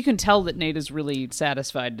 and you can tell that Nate is really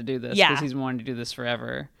satisfied to do this because he's wanted to do this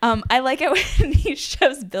forever. I like it when he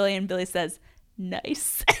shoves Billy and Billy says,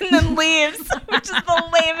 "Nice," and then leaves, which is the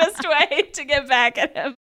lamest way to get back at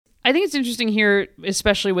him. I think it's interesting here,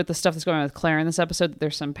 especially with the stuff that's going on with Claire in this episode, that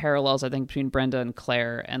there's some parallels, I think, between Brenda and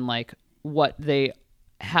Claire and like what they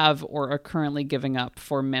have or are currently giving up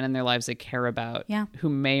for men in their lives they care about who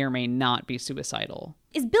may or may not be suicidal.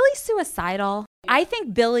 Is Billy suicidal? I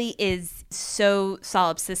think Billy is so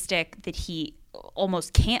solipsistic that he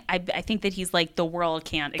almost can't. I think that he's like, the world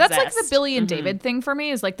can't exist. That's like the Billy and David thing for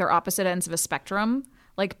me, is like they're opposite ends of a spectrum.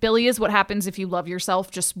 Like Billy is what happens if you love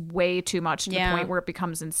yourself just way too much to the point where it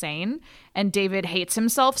becomes insane. And David hates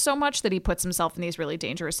himself so much that he puts himself in these really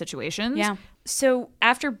dangerous situations. Yeah. So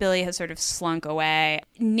after Billy has sort of slunk away,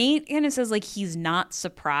 Nate kind of says like he's not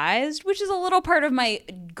surprised, which is a little part of my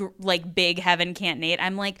like big heaven can't Nate.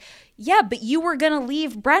 I'm like, yeah, but you were going to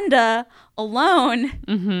leave Brenda alone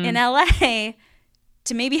in LA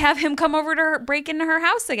to maybe have him come over to break into her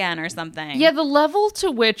house again or something. Yeah, the level to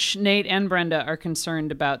which Nate and Brenda are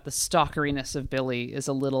concerned about the stalkeriness of Billy is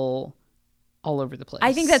a little all over the place.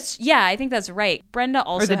 I think that's right. Brenda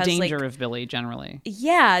also has the has danger of Billy generally.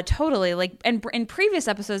 Yeah, totally. Like, and in previous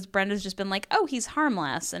episodes, Brenda's just been like, "Oh, he's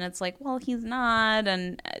harmless," and it's like, "Well, he's not,"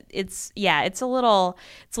 and it's a little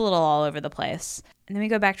all over the place. And then we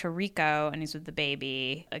go back to Rico, and he's with the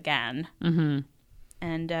baby again.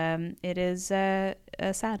 And it is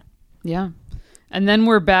sad. Yeah. And then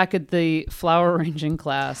we're back at the flower arranging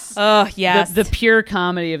class. Oh, yes. The pure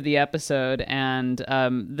comedy of the episode. And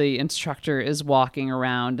the instructor is walking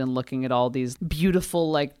around and looking at all these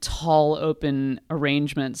beautiful, like, tall, open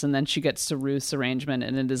arrangements. And then she gets to Ruth's arrangement.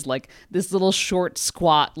 And it is like this little short,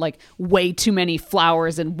 squat, like, way too many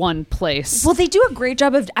flowers in one place. Well, they do a great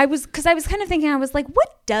job of... Because I was kind of thinking, I was like,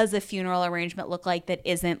 what does a funeral arrangement look like that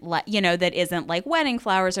isn't like wedding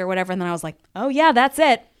flowers or whatever? And then I was like, oh, yeah, that's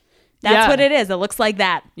it. That's what it is. It looks like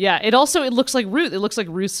that. Yeah. It looks like Ruth. It looks like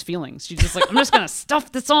Ruth's feelings. She's just like, I'm just going to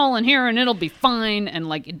stuff this all in here and it'll be fine. And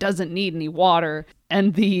like, it doesn't need any water.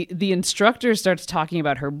 And the instructor starts talking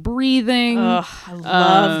about her breathing. Oh, I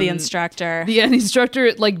love the instructor. The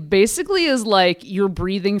instructor like basically is like, you're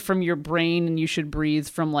breathing from your brain and you should breathe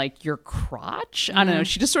from like your crotch. I don't know.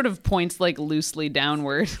 She just sort of points like loosely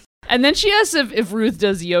downward. And then she asks if Ruth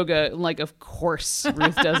does yoga. Like, of course,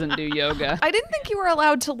 Ruth doesn't do yoga. I didn't think you were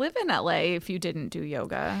allowed to live in LA if you didn't do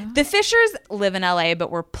yoga. The Fishers live in LA,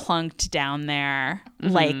 but were plunked down there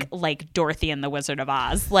like Dorothy and the Wizard of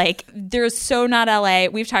Oz. Like, they're so not LA.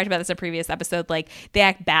 We've talked about this in a previous episode. Like, they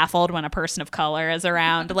act baffled when a person of color is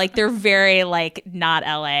around. Like, they're very, like, not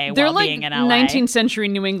LA they're while like being in LA. 19th century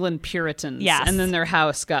New England Puritans. Yes. And then their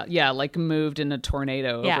house got, like, moved in a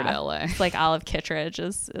tornado over to LA. It's like Olive Kittredge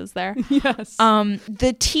is there. Yes.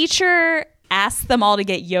 The teacher asks them all to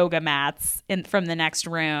get yoga mats from the next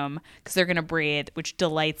room because they're going to breathe, which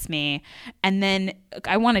delights me. And then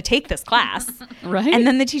I want to take this class. Right. And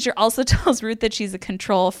then the teacher also tells Ruth that she's a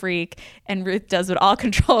control freak. And Ruth does what all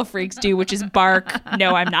control freaks do, which is bark,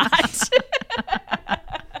 "No, I'm not."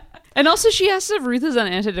 And also she asks if Ruth is on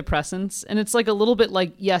antidepressants, and it's like a little bit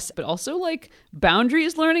like, yes, but also like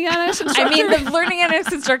boundaries learning annex instructor. I mean, the learning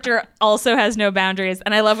annex instructor also has no boundaries.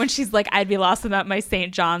 And I love when she's like, I'd be lost without my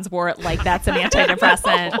St. John's wort. Like, that's an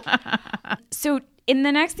antidepressant. So in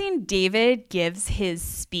the next scene, David gives his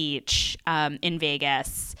speech in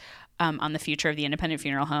Vegas on the future of the independent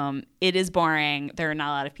funeral home. It is boring. There are not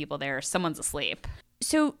a lot of people there. Someone's asleep.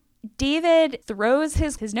 So David throws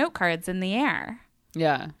his note cards in the air.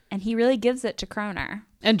 Yeah. And he really gives it to Kroner.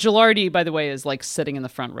 And Gilardi, by the way, is like sitting in the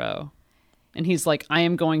front row. And he's like, I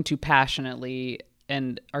am going to passionately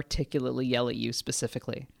and articulately yell at you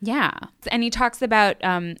specifically. Yeah. And he talks about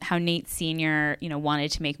how Nate Sr.,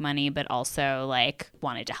 wanted to make money, but also like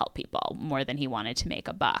wanted to help people more than he wanted to make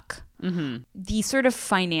a buck. Mm-hmm. The sort of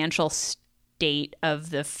financial state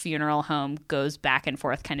of the funeral home goes back and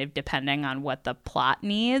forth kind of depending on what the plot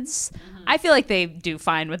needs. Mm-hmm. I feel like they do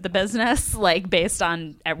fine with the business, like based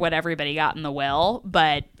on what everybody got in the will,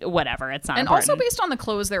 but whatever, it's not and important. Also based on the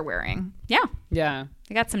clothes they're wearing. Yeah. Yeah.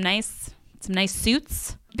 They got some nice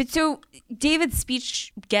suits. But so David's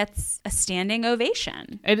speech gets a standing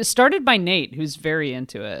ovation. It started by Nate, who's very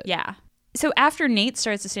into it. Yeah. So after Nate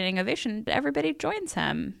starts a standing ovation, everybody joins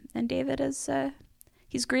him. And David is,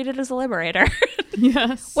 he's greeted as a liberator.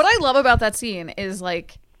 Yes. What I love about that scene is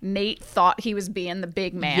like Nate thought he was being the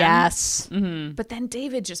big man. Yes. Mm-hmm. But then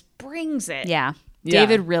David just brings it. Yeah. Yeah.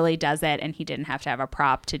 David really does it, and he didn't have to have a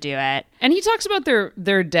prop to do it. And he talks about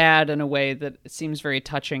their dad in a way that seems very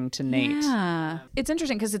touching to Nate. Yeah. It's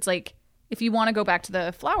interesting because it's like, if you want to go back to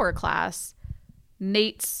the flower class,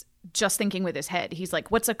 Nate's just thinking with his head. He's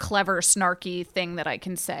like, what's a clever, snarky thing that I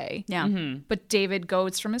can say? Yeah. Mm-hmm. But David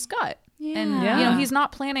goes from his gut. And, Yeah. he's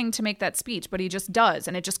not planning to make that speech, but he just does.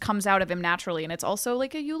 And it just comes out of him naturally. And it's also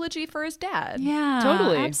like a eulogy for his dad. Yeah.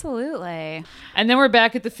 Totally. Absolutely. And then we're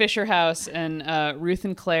back at the Fisher house, and Ruth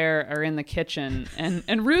and Claire are in the kitchen.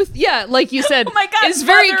 And Ruth, yeah, like you said, Oh my God, is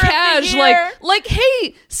very mother of the cash. year. Like,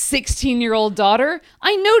 hey, 16-year-old daughter,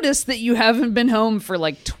 I noticed that you haven't been home for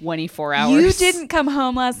like 24 hours. You didn't come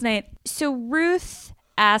home last night. So Ruth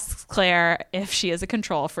asks Claire if she is a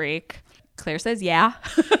control freak. Claire says, yeah.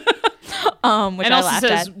 Which And I also laughed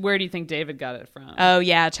says, at. where do you think David got it from? Oh,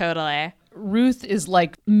 yeah, totally. Ruth is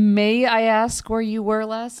like, may I ask where you were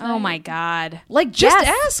last night? Oh, my God. Like, just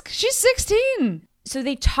Yes. ask. She's 16. So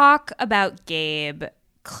they talk about Gabe.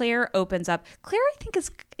 Claire opens up. Claire, I think,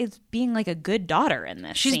 is being like a good daughter in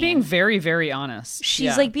this She's scene. being very, very honest. She's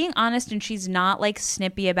Yeah. like being honest, and she's not like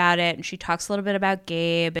snippy about it. And she talks a little bit about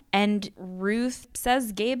Gabe. And Ruth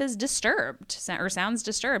says Gabe is disturbed or sounds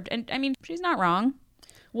disturbed. And I mean, she's not wrong.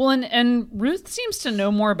 Well, and Ruth seems to know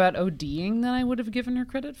more about ODing than I would have given her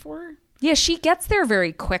credit for. Yeah, she gets there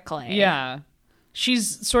very quickly. Yeah.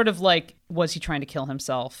 She's sort of like, was he trying to kill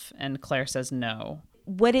himself? And Claire says no.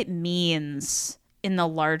 What it means in the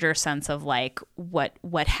larger sense of like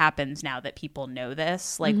what happens now that people know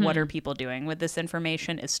this, like what are people doing with this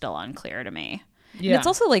information is still unclear to me. Yeah. And it's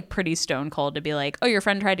also like pretty stone cold to be like, oh, your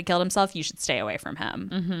friend tried to kill himself, you should stay away from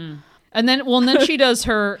him. And then she does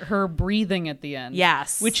her breathing at the end.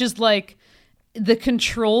 Yes. Which is like the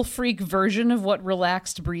control freak version of what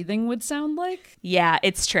relaxed breathing would sound like. Yeah,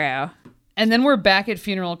 it's true. And then we're back at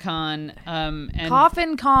Funeral Con. And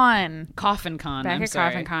Coffin Con. Coffin Con. Back I'm at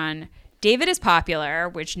sorry. Coffin Con. David is popular,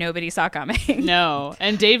 which nobody saw coming. No.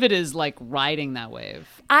 And David is like riding that wave.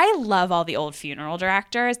 I love all the old funeral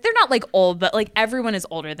directors. They're not like old, but like everyone is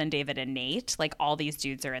older than David and Nate. Like all these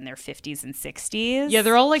dudes are in their 50s and 60s. Yeah,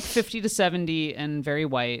 they're all like 50 to 70 and very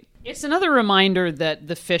white. It's another reminder that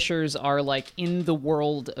the Fishers are like in the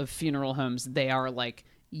world of funeral homes. They are like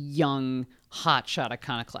young, hotshot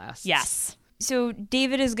iconoclasts. Yes. So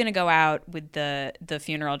David is going to go out with the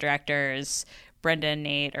funeral directors. Brenda and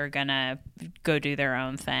Nate are going to go do their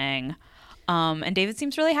own thing. And David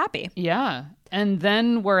seems really happy. Yeah. And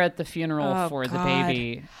then we're at the funeral Oh, for God. the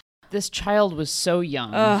baby. This child was so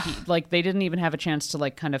young. Like they didn't even have a chance to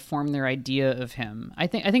like kind of form their idea of him. I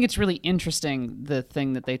think it's really interesting the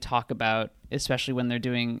thing that they talk about, especially when they're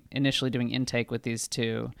initially doing intake with these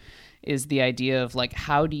two, is the idea of like,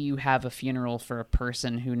 how do you have a funeral for a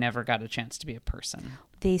person who never got a chance to be a person?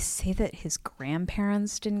 They say that his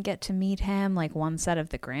grandparents didn't get to meet him. Like one set of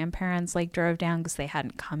the grandparents like drove down because they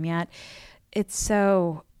hadn't come yet. It's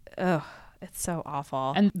so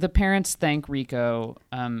awful. And the parents thank Rico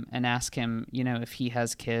and ask him, if he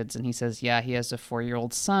has kids. And he says, yeah, he has a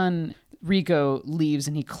 4-year-old son. Rico leaves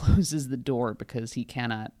and he closes the door because he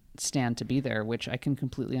cannot stand to be there, which I can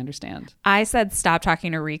completely understand. I said, stop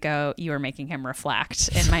talking to Rico. You are making him reflect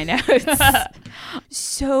in my notes.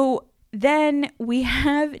 So then we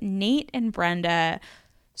have Nate and Brenda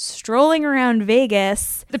strolling around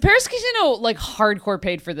Vegas. The Paris Casino, like, hardcore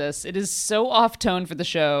paid for this. It is so off-tone for the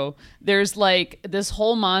show. There's, like, this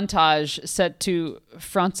whole montage set to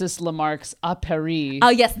Francis Lamarck's A Paris. Oh,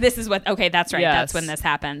 yes, this is what... Okay, that's right. Yes. That's when this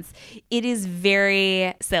happens. It is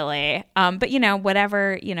very silly. But, you know,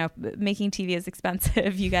 whatever, you know, making TV is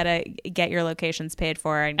expensive. You got to get your locations paid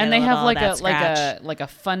for. And they have, like a a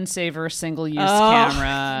fun-saver single-use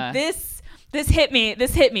camera. This hit me.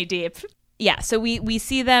 This hit me deep. Yeah, so we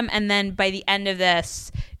see them, and then by the end of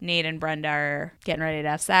this, Nate and Brenda are getting ready to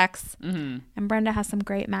have sex, and Brenda has some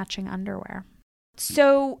great matching underwear.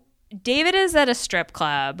 So David is at a strip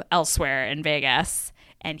club elsewhere in Vegas,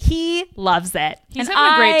 and he loves it. He's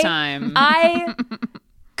having a great time.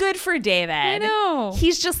 Good for David. I know.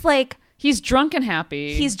 He's just like... He's drunk and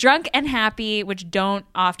happy. He's drunk and happy, which don't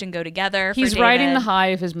often go together. He's riding the high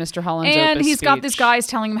of his Mr. Holland's and Opus he's speech. got these guys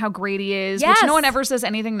telling him how great he is, Yes. which no one ever says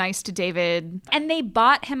anything nice to David. And they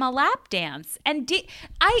bought him a lap dance. And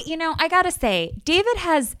I gotta say, David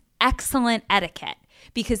has excellent etiquette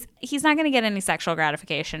because he's not going to get any sexual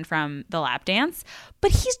gratification from the lap dance,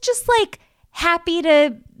 but he's just like happy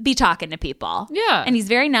to be talking to people. Yeah. And he's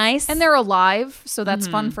very nice. And they're alive, so that's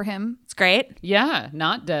fun for him. it's great. Yeah,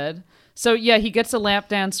 not dead. So, yeah, he gets a lap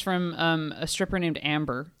dance from a stripper named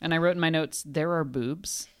Amber. And I wrote in my notes, there are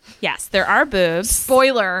boobs. Yes, there are boobs.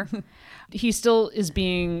 Spoiler. He still is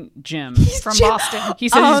being Jim. From Boston. He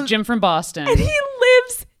says he's Jim from Boston. And he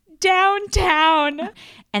lives downtown.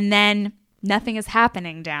 And then nothing is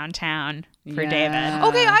happening downtown for Yeah. David.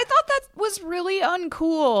 Okay, I thought that was really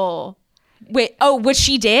uncool. Wait, what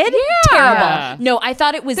she did? Yeah. Terrible. No, I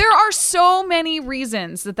thought it was... There are so many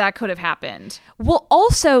reasons that could have happened. Well,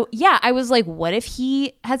 also, yeah, I was like, what if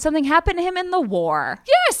he had something happen to him in the war?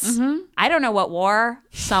 Yes. I don't know what war.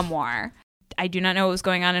 Some war. I do not know what was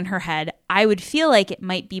going on in her head. I would feel like it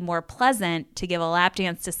might be more pleasant to give a lap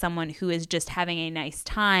dance to someone who is just having a nice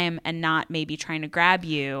time and not maybe trying to grab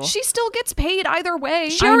you. She still gets paid either way.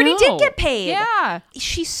 She already know. did get paid. Yeah.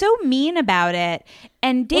 She's so mean about it.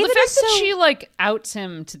 And David Well, the fact is that so... she, like, outs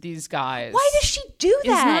him to these guys. Why does she do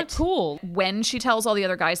is that? not cool. When she tells all the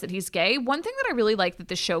other guys that he's gay, one thing that I really like that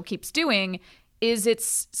the show keeps doing is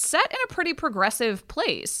it's set in a pretty progressive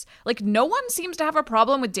place. Like, no one seems to have a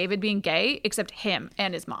problem with David being gay except him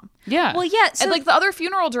and his mom. Yeah. Well, yeah. So And like the other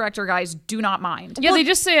funeral director guys do not mind. Yeah, they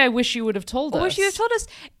just say, I wish you would have told us. wish you had told us.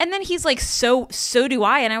 And then he's like, so do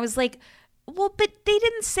I. And I was like, well, but they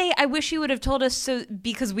didn't say, I wish you would have told us so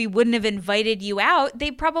because we wouldn't have invited you out.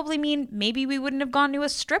 They probably mean maybe we wouldn't have gone to a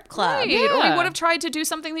strip club. Right. Yeah. Or we would have tried to do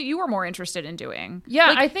something that you were more interested in doing. Yeah,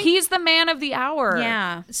 Like, I think- he's the man of the hour.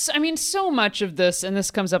 Yeah. I mean, so much of this, and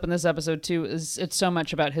this comes up in this episode too, is it's so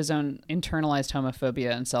much about his own internalized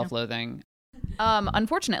homophobia and self-loathing.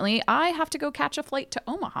 Unfortunately, I have to go catch a flight to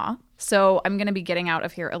Omaha. So I'm going to be getting out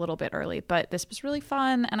of here a little bit early, but this was really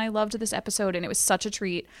fun and I loved this episode and it was such a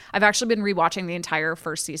treat. I've actually been rewatching the entire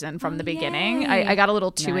first season from the beginning. I got a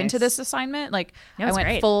little too into this assignment. Like I was went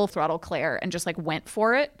great. full throttle Claire and just like went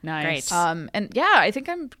for it. Nice. Great. And yeah, I think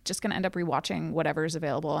I'm just going to end up rewatching whatever's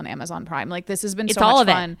available on Amazon Prime. Like this has been It's so all much of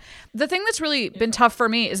it. fun. The thing that's really been tough for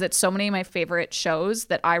me is that so many of my favorite shows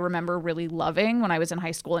that I remember really loving when I was in high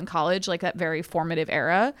school and college, like that very formative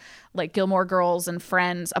era, like Gilmore Girls and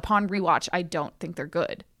Friends, upon rewatch, I don't think they're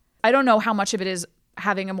good. I don't know how much of it is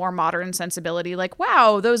having a more modern sensibility, like,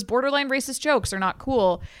 wow, those borderline racist jokes are not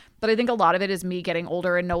cool. But I think a lot of it is me getting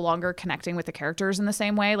older and no longer connecting with the characters in the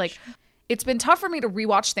same way. Like, it's been tough for me to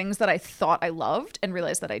rewatch things that I thought I loved and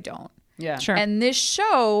realize that I don't. Yeah. Sure. And this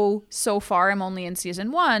show, so far, I'm only in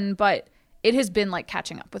season 1, but it has been like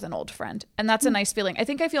catching up with an old friend. And that's a nice feeling. I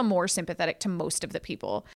think I feel more sympathetic to most of the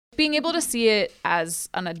people. Being able to see it as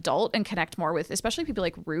an adult and connect more with, especially people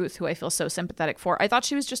like Ruth, who I feel so sympathetic for. I thought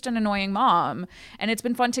she was just an annoying mom. And it's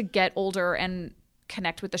been fun to get older and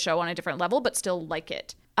connect with the show on a different level, but still like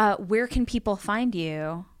it. Where can people find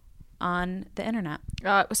you on the internet?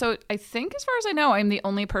 So I think, as far as I know, I'm the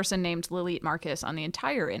only person named Lilith Marcus on the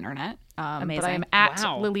entire internet. But I Amazing. am at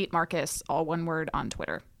Wow. Lilith Marcus, all one word, on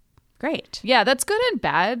Twitter. Great. Yeah, that's good and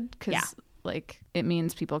bad because Yeah. like it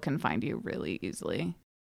means people can find you really easily.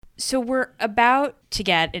 So we're about to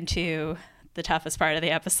get into the toughest part of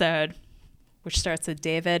the episode, which starts with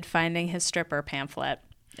David finding his stripper pamphlet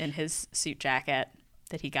in his suit jacket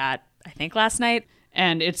that he got, I think, last night.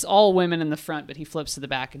 And it's all women in the front, but he flips to the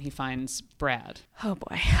back and he finds Brad. Oh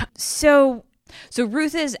boy. So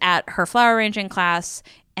Ruth is at her flower arranging class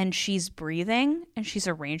and she's breathing and she's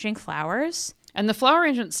arranging flowers. And the flower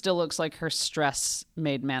arrangement still looks like her stress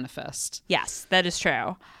made manifest. Yes, that is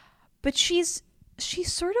true. But she's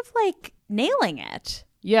sort of like nailing it.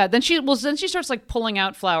 Yeah, then she starts like pulling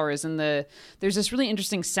out flowers, and there's this really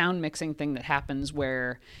interesting sound mixing thing that happens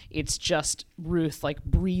where it's just Ruth like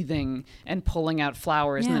breathing and pulling out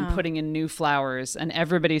flowers and then putting in new flowers, and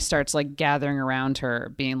everybody starts like gathering around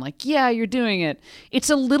her being like, yeah, you're doing it.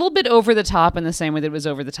 It's a little bit over the top in the same way that it was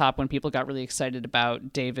over the top when people got really excited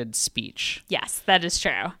about David's speech. Yes, that is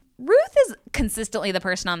true. Ruth is consistently the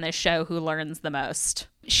person on this show who learns the most.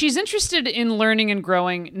 She's interested in learning and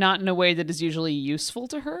growing, not in a way that is usually useful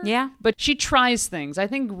to her. Yeah. But she tries things. I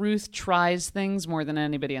think Ruth tries things more than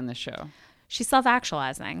anybody on this show. She's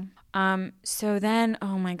self-actualizing. So then,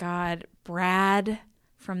 oh my God, Brad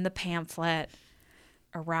from the pamphlet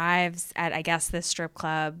arrives at, I guess, this strip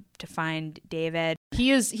club to find David.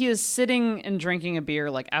 He is sitting and drinking a beer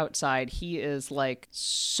like outside. He is like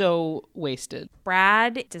so wasted.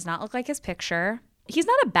 Brad does not look like his picture. He's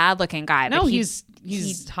not a bad looking guy. No, but he's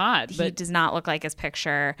hot, but he does not look like his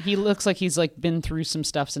picture. He looks like he's like been through some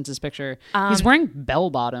stuff since his picture. He's wearing bell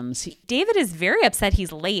bottoms. David is very upset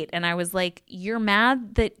he's late, and I was like, "You're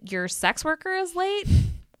mad that your sex worker is late?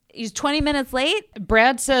 He's 20 minutes late?"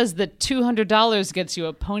 Brad says that $200 gets you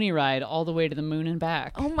a pony ride all the way to the moon and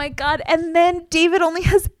back. Oh my God. And then David only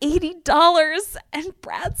has $80, and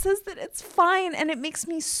Brad says that it's fine, and it makes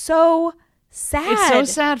me so sad. It's so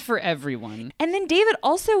sad for everyone. And then David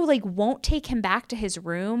also like won't take him back to his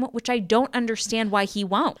room, which I don't understand why he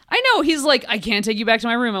won't. I know. He's like, I can't take you back to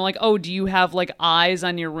my room. I'm like, oh, do you have like eyes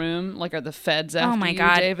on your room? Like, are the feds after Oh my you,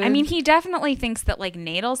 God. David? I mean, he definitely thinks that like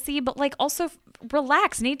Nate'll see, but like also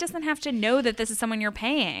relax. Nate doesn't have to know that this is someone you're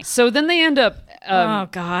paying. So then they end up Oh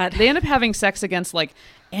God. they end up having sex against like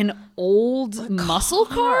an old muscle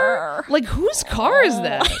car. Like, whose car is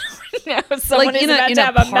that? No, someone Like, is in a- about in to a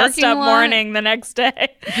have a messed parking up lot? morning the next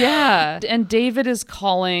day. Yeah. And David is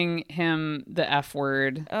calling him the F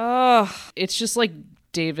word. Oh, It's just like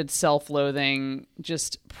David's self-loathing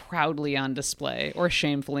just proudly on display, or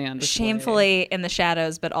shamefully on display. shamefully in the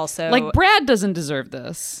shadows, but also Like, Brad doesn't deserve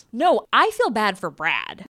this. no, I feel bad for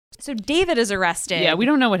Brad. So David is arrested. Yeah, we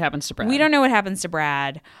don't know what happens to Brad. We don't know what happens to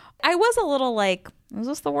Brad. I was a little like, is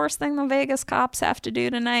this the worst thing the Vegas cops have to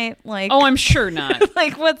do tonight? Like, Oh, I'm sure not.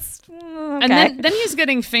 like what's okay. And then he's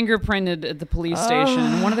getting fingerprinted at the police station.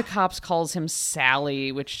 And one of the cops calls him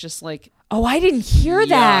Sally, which just like, oh, I didn't hear Yuck.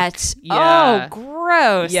 that. Yeah. Oh,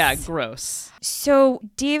 gross. yeah, gross. So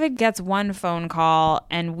David gets one phone call,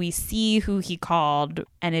 and we see who he called,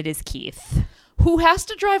 and it is Keith. Who has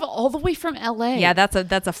to drive all the way from LA? Yeah, that's a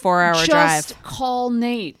 4-hour Just drive. call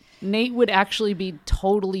Nate. Nate would actually be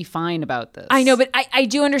totally fine about this. I know, but I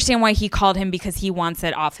do understand why he called him, because he wants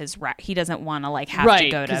it off his rack. He doesn't want to like have to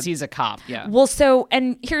Right, go to. because he's a cop, yeah. Well, so,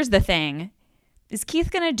 and here's the thing. Is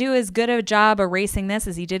Keith going to do as good a job erasing this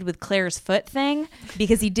as he did with Claire's foot thing?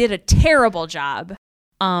 Because he did a terrible job.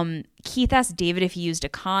 Keith asked David if he used a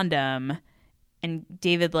condom, and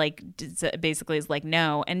David like basically is like,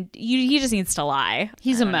 no. And he just needs to lie.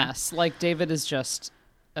 He's a mess. Like, David is just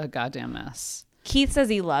a goddamn mess. Keith says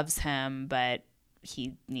he loves him, but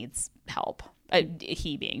he needs help.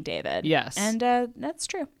 He being David. Yes. And that's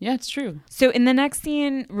true. Yeah, it's true. So in the next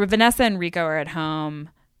scene, Vanessa and Rico are at home.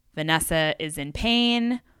 Vanessa is in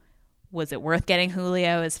pain. Was it worth getting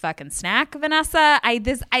Julio his fucking snack, Vanessa? I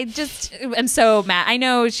just am so mad. I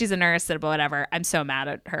know she's a nurse, but whatever. I'm so mad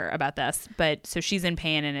at her about this. But so she's in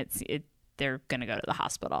pain, and they're gonna go to the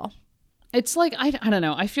hospital. It's like, I don't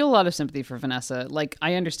know. I feel a lot of sympathy for Vanessa. Like,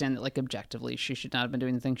 I understand that, like, objectively, she should not have been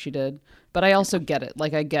doing the thing she did. But I also get it.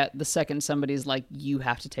 Like, I get the second somebody's like, you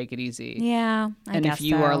have to take it easy. Yeah, And if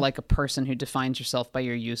you are, like, a person who defines yourself by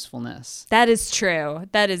your usefulness. That is true.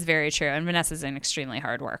 That is very true. And Vanessa's an extremely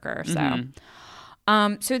hard worker. So,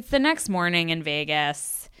 so it's the next morning in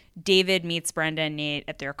Vegas. David meets Brenda and Nate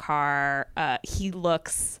at their car. He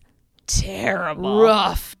looks terrible.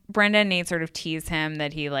 Rough. Brenda and Nate sort of tease him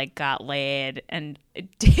that he like got laid, and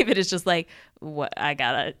David is just like, "What? I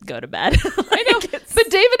gotta go to bed." I know. But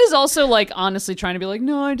David is also like honestly trying to be like,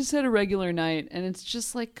 no, I just had a regular night. And it's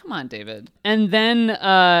just like, come on, David. And then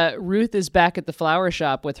Ruth is back at the flower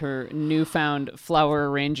shop with her newfound flower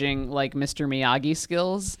arranging like Mr. Miyagi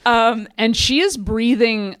skills. And she is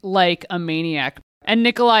breathing like a maniac. And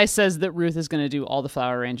Nikolai says that Ruth is going to do all the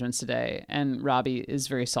flower arrangements today. And Robbie is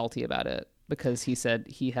very salty about it because he said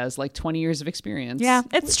he has like 20 years of experience. Yeah,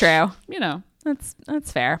 it's true. You know.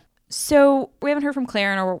 That's fair. So we haven't heard from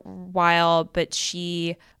Claire in a while, but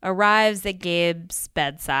she arrives at Gabe's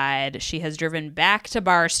bedside. She has driven back to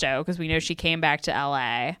Barstow because we know she came back to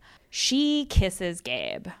LA. She kisses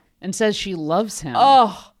Gabe And says she loves him.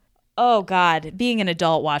 Oh God, being an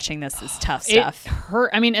adult watching this is tough stuff.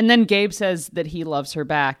 And then Gabe says that he loves her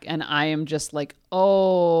back, and I am just like,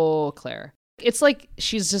 oh, Claire. It's like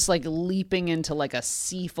she's just like leaping into like a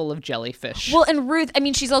sea full of jellyfish. Well, and Ruth, I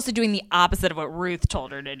mean, she's also doing the opposite of what Ruth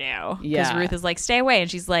told her to do. Because Yeah. Ruth is like, stay away. And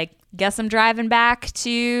she's like, guess I'm driving back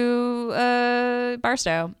to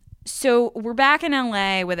Barstow. So we're back in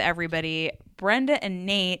LA with everybody. Brenda and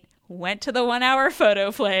Nate went to the 1 hour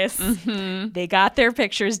photo place. They got their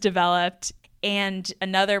pictures developed. And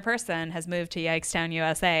another person has moved to Yikestown,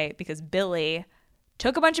 USA because Billy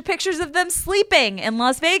took a bunch of pictures of them sleeping in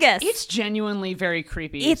Las Vegas. It's genuinely very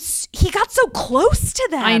creepy. He got so close to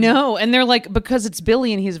them. I know. And they're like, because it's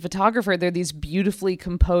Billy and he's a photographer, they're these beautifully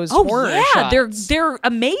composed horror yeah, shots. they're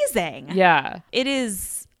amazing. Yeah. It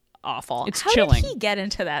is awful. It's How chilling. did he get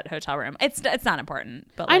into that hotel room? It's not important,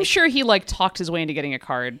 but I'm like, sure he like talked his way into getting a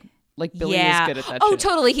card. Like Billy yeah. is good at that Oh, shit.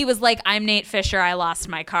 totally. He was like, I'm Nate Fisher. I lost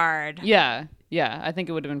my card. Yeah. Yeah. I think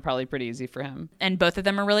it would have been probably pretty easy for him. And both of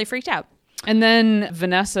them are really freaked out. And then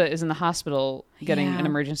Vanessa is in the hospital getting Yeah. an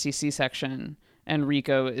emergency C-section, and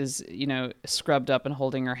Rico is, scrubbed up and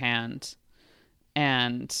holding her hand.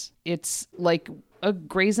 And it's like a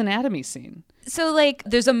Grey's Anatomy scene. So like,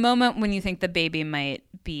 there's a moment when you think the baby might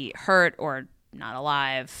be hurt or not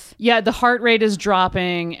alive. Yeah, the heart rate is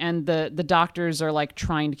dropping, and the doctors are like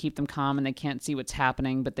trying to keep them calm, and they can't see what's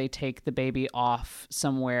happening, but they take the baby off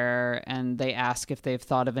somewhere, and they ask if they've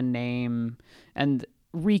thought of a name. And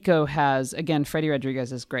Rico has, again, Freddie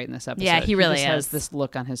Rodriguez is great in this episode. Yeah, he really just is. has this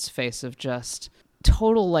look on his face of just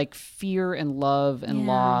total like fear and love and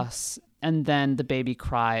loss. And then the baby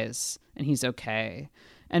cries, and he's okay.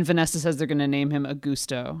 And Vanessa says they're going to name him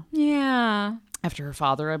Augusto Yeah. after her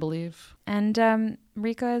father, I believe. And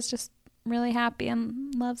Rico is just really happy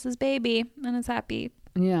and loves his baby and is happy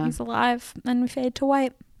Yeah. he's alive. And we fade to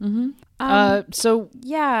white. So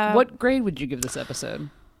Yeah. what grade would you give this episode?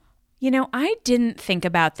 I didn't think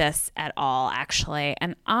about this at all, actually.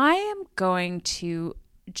 And I am going to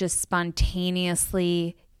just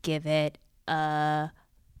spontaneously give it a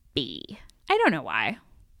B. I don't know why.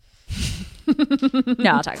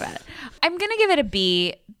 No, I'll talk about it. I'm going to give it a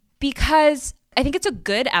B because I think it's a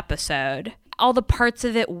good episode. All the parts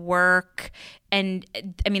of it work. And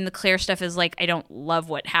I mean, the Claire stuff is like, I don't love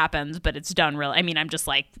what happens, but it's done real. I mean, I'm just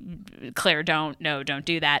like, Claire, don't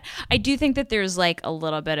do that. I do think that there's like a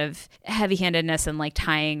little bit of heavy-handedness and like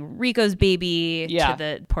tying Rico's baby to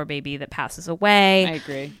the poor baby that passes away. I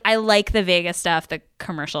agree. I like the Vegas stuff. The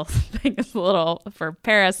commercial thing is a little, for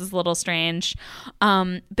Paris, is a little strange.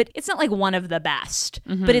 But it's not like one of the best.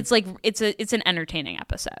 But it's like, it's an entertaining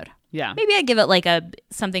episode. Yeah. Maybe I'd give it like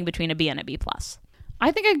something between a B and a B+.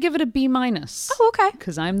 I think I'd give it a B-. Oh, okay.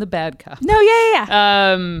 Because I'm the bad cop. No,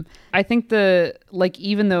 yeah. I think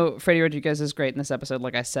even though Freddie Rodriguez is great in this episode,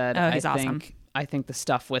 like I said, he's awesome. I think the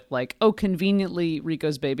stuff with like, conveniently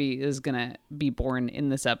Rico's baby is gonna be born in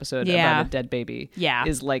this episode about a dead baby. Yeah.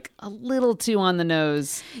 Is like a little too on the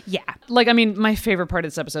nose. Yeah. Like, I mean, my favorite part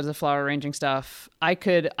of this episode is the flower arranging stuff. I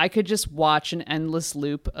could just watch an endless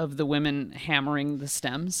loop of the women hammering the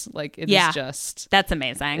stems. Like, it is just, That's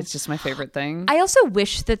amazing. it's just my favorite thing. I also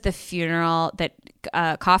wish that the funeral, that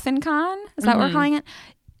Coffin Con, is that what we're calling it,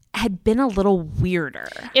 had been a little weirder.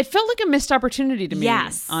 It felt like a missed opportunity to me,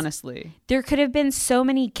 Yes. honestly. There could have been so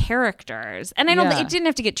many characters. And I don't Yeah. it didn't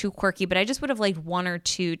have to get too quirky, but I just would have liked one or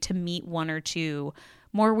two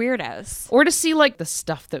more weirdos. Or to see like the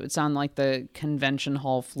stuff that was on like the convention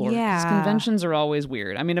hall floor. 'Cause Yeah. conventions are always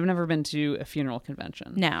weird. I mean, I've never been to a funeral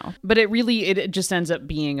convention. No. But it just ends up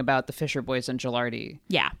being about the Fisher Boys and Gilardi.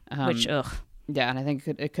 Yeah. Which, ugh. Yeah, and I think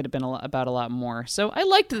it could have been about a lot more. So I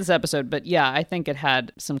liked this episode, but yeah, I think it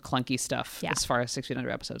had some clunky stuff as far as 6 Feet Under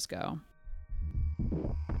episodes go.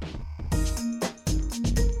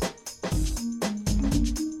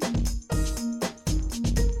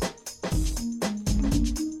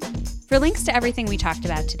 For links to everything we talked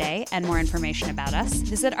about today and more information about us,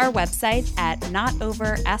 visit our website at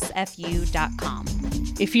notoversfu.com.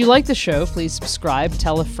 If you like the show, please subscribe,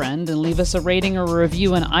 tell a friend, and leave us a rating or a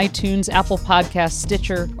review on iTunes, Apple Podcasts,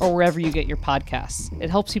 Stitcher, or wherever you get your podcasts. It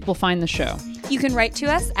helps people find the show. You can write to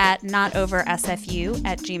us at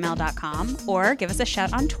notoversfu@gmail.com or give us a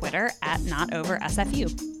shout on Twitter at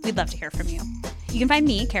notoversfu. We'd love to hear from you. You can find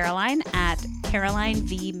me, Caroline, at Caroline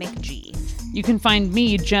V. McG. You can find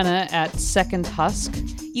me, Jenna, at Second Husk.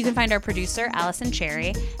 You can find our producer, Allison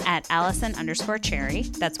Cherry, at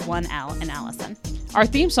Allison_Cherry. That's 1 L in Allison. Our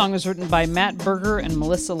theme song was written by Matt Berger and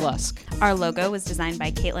Melissa Lusk. Our logo was designed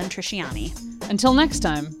by Caitlin Trisciani. Until next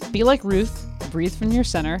time, be like Ruth, breathe from your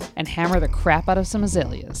center, and hammer the crap out of some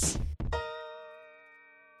azaleas.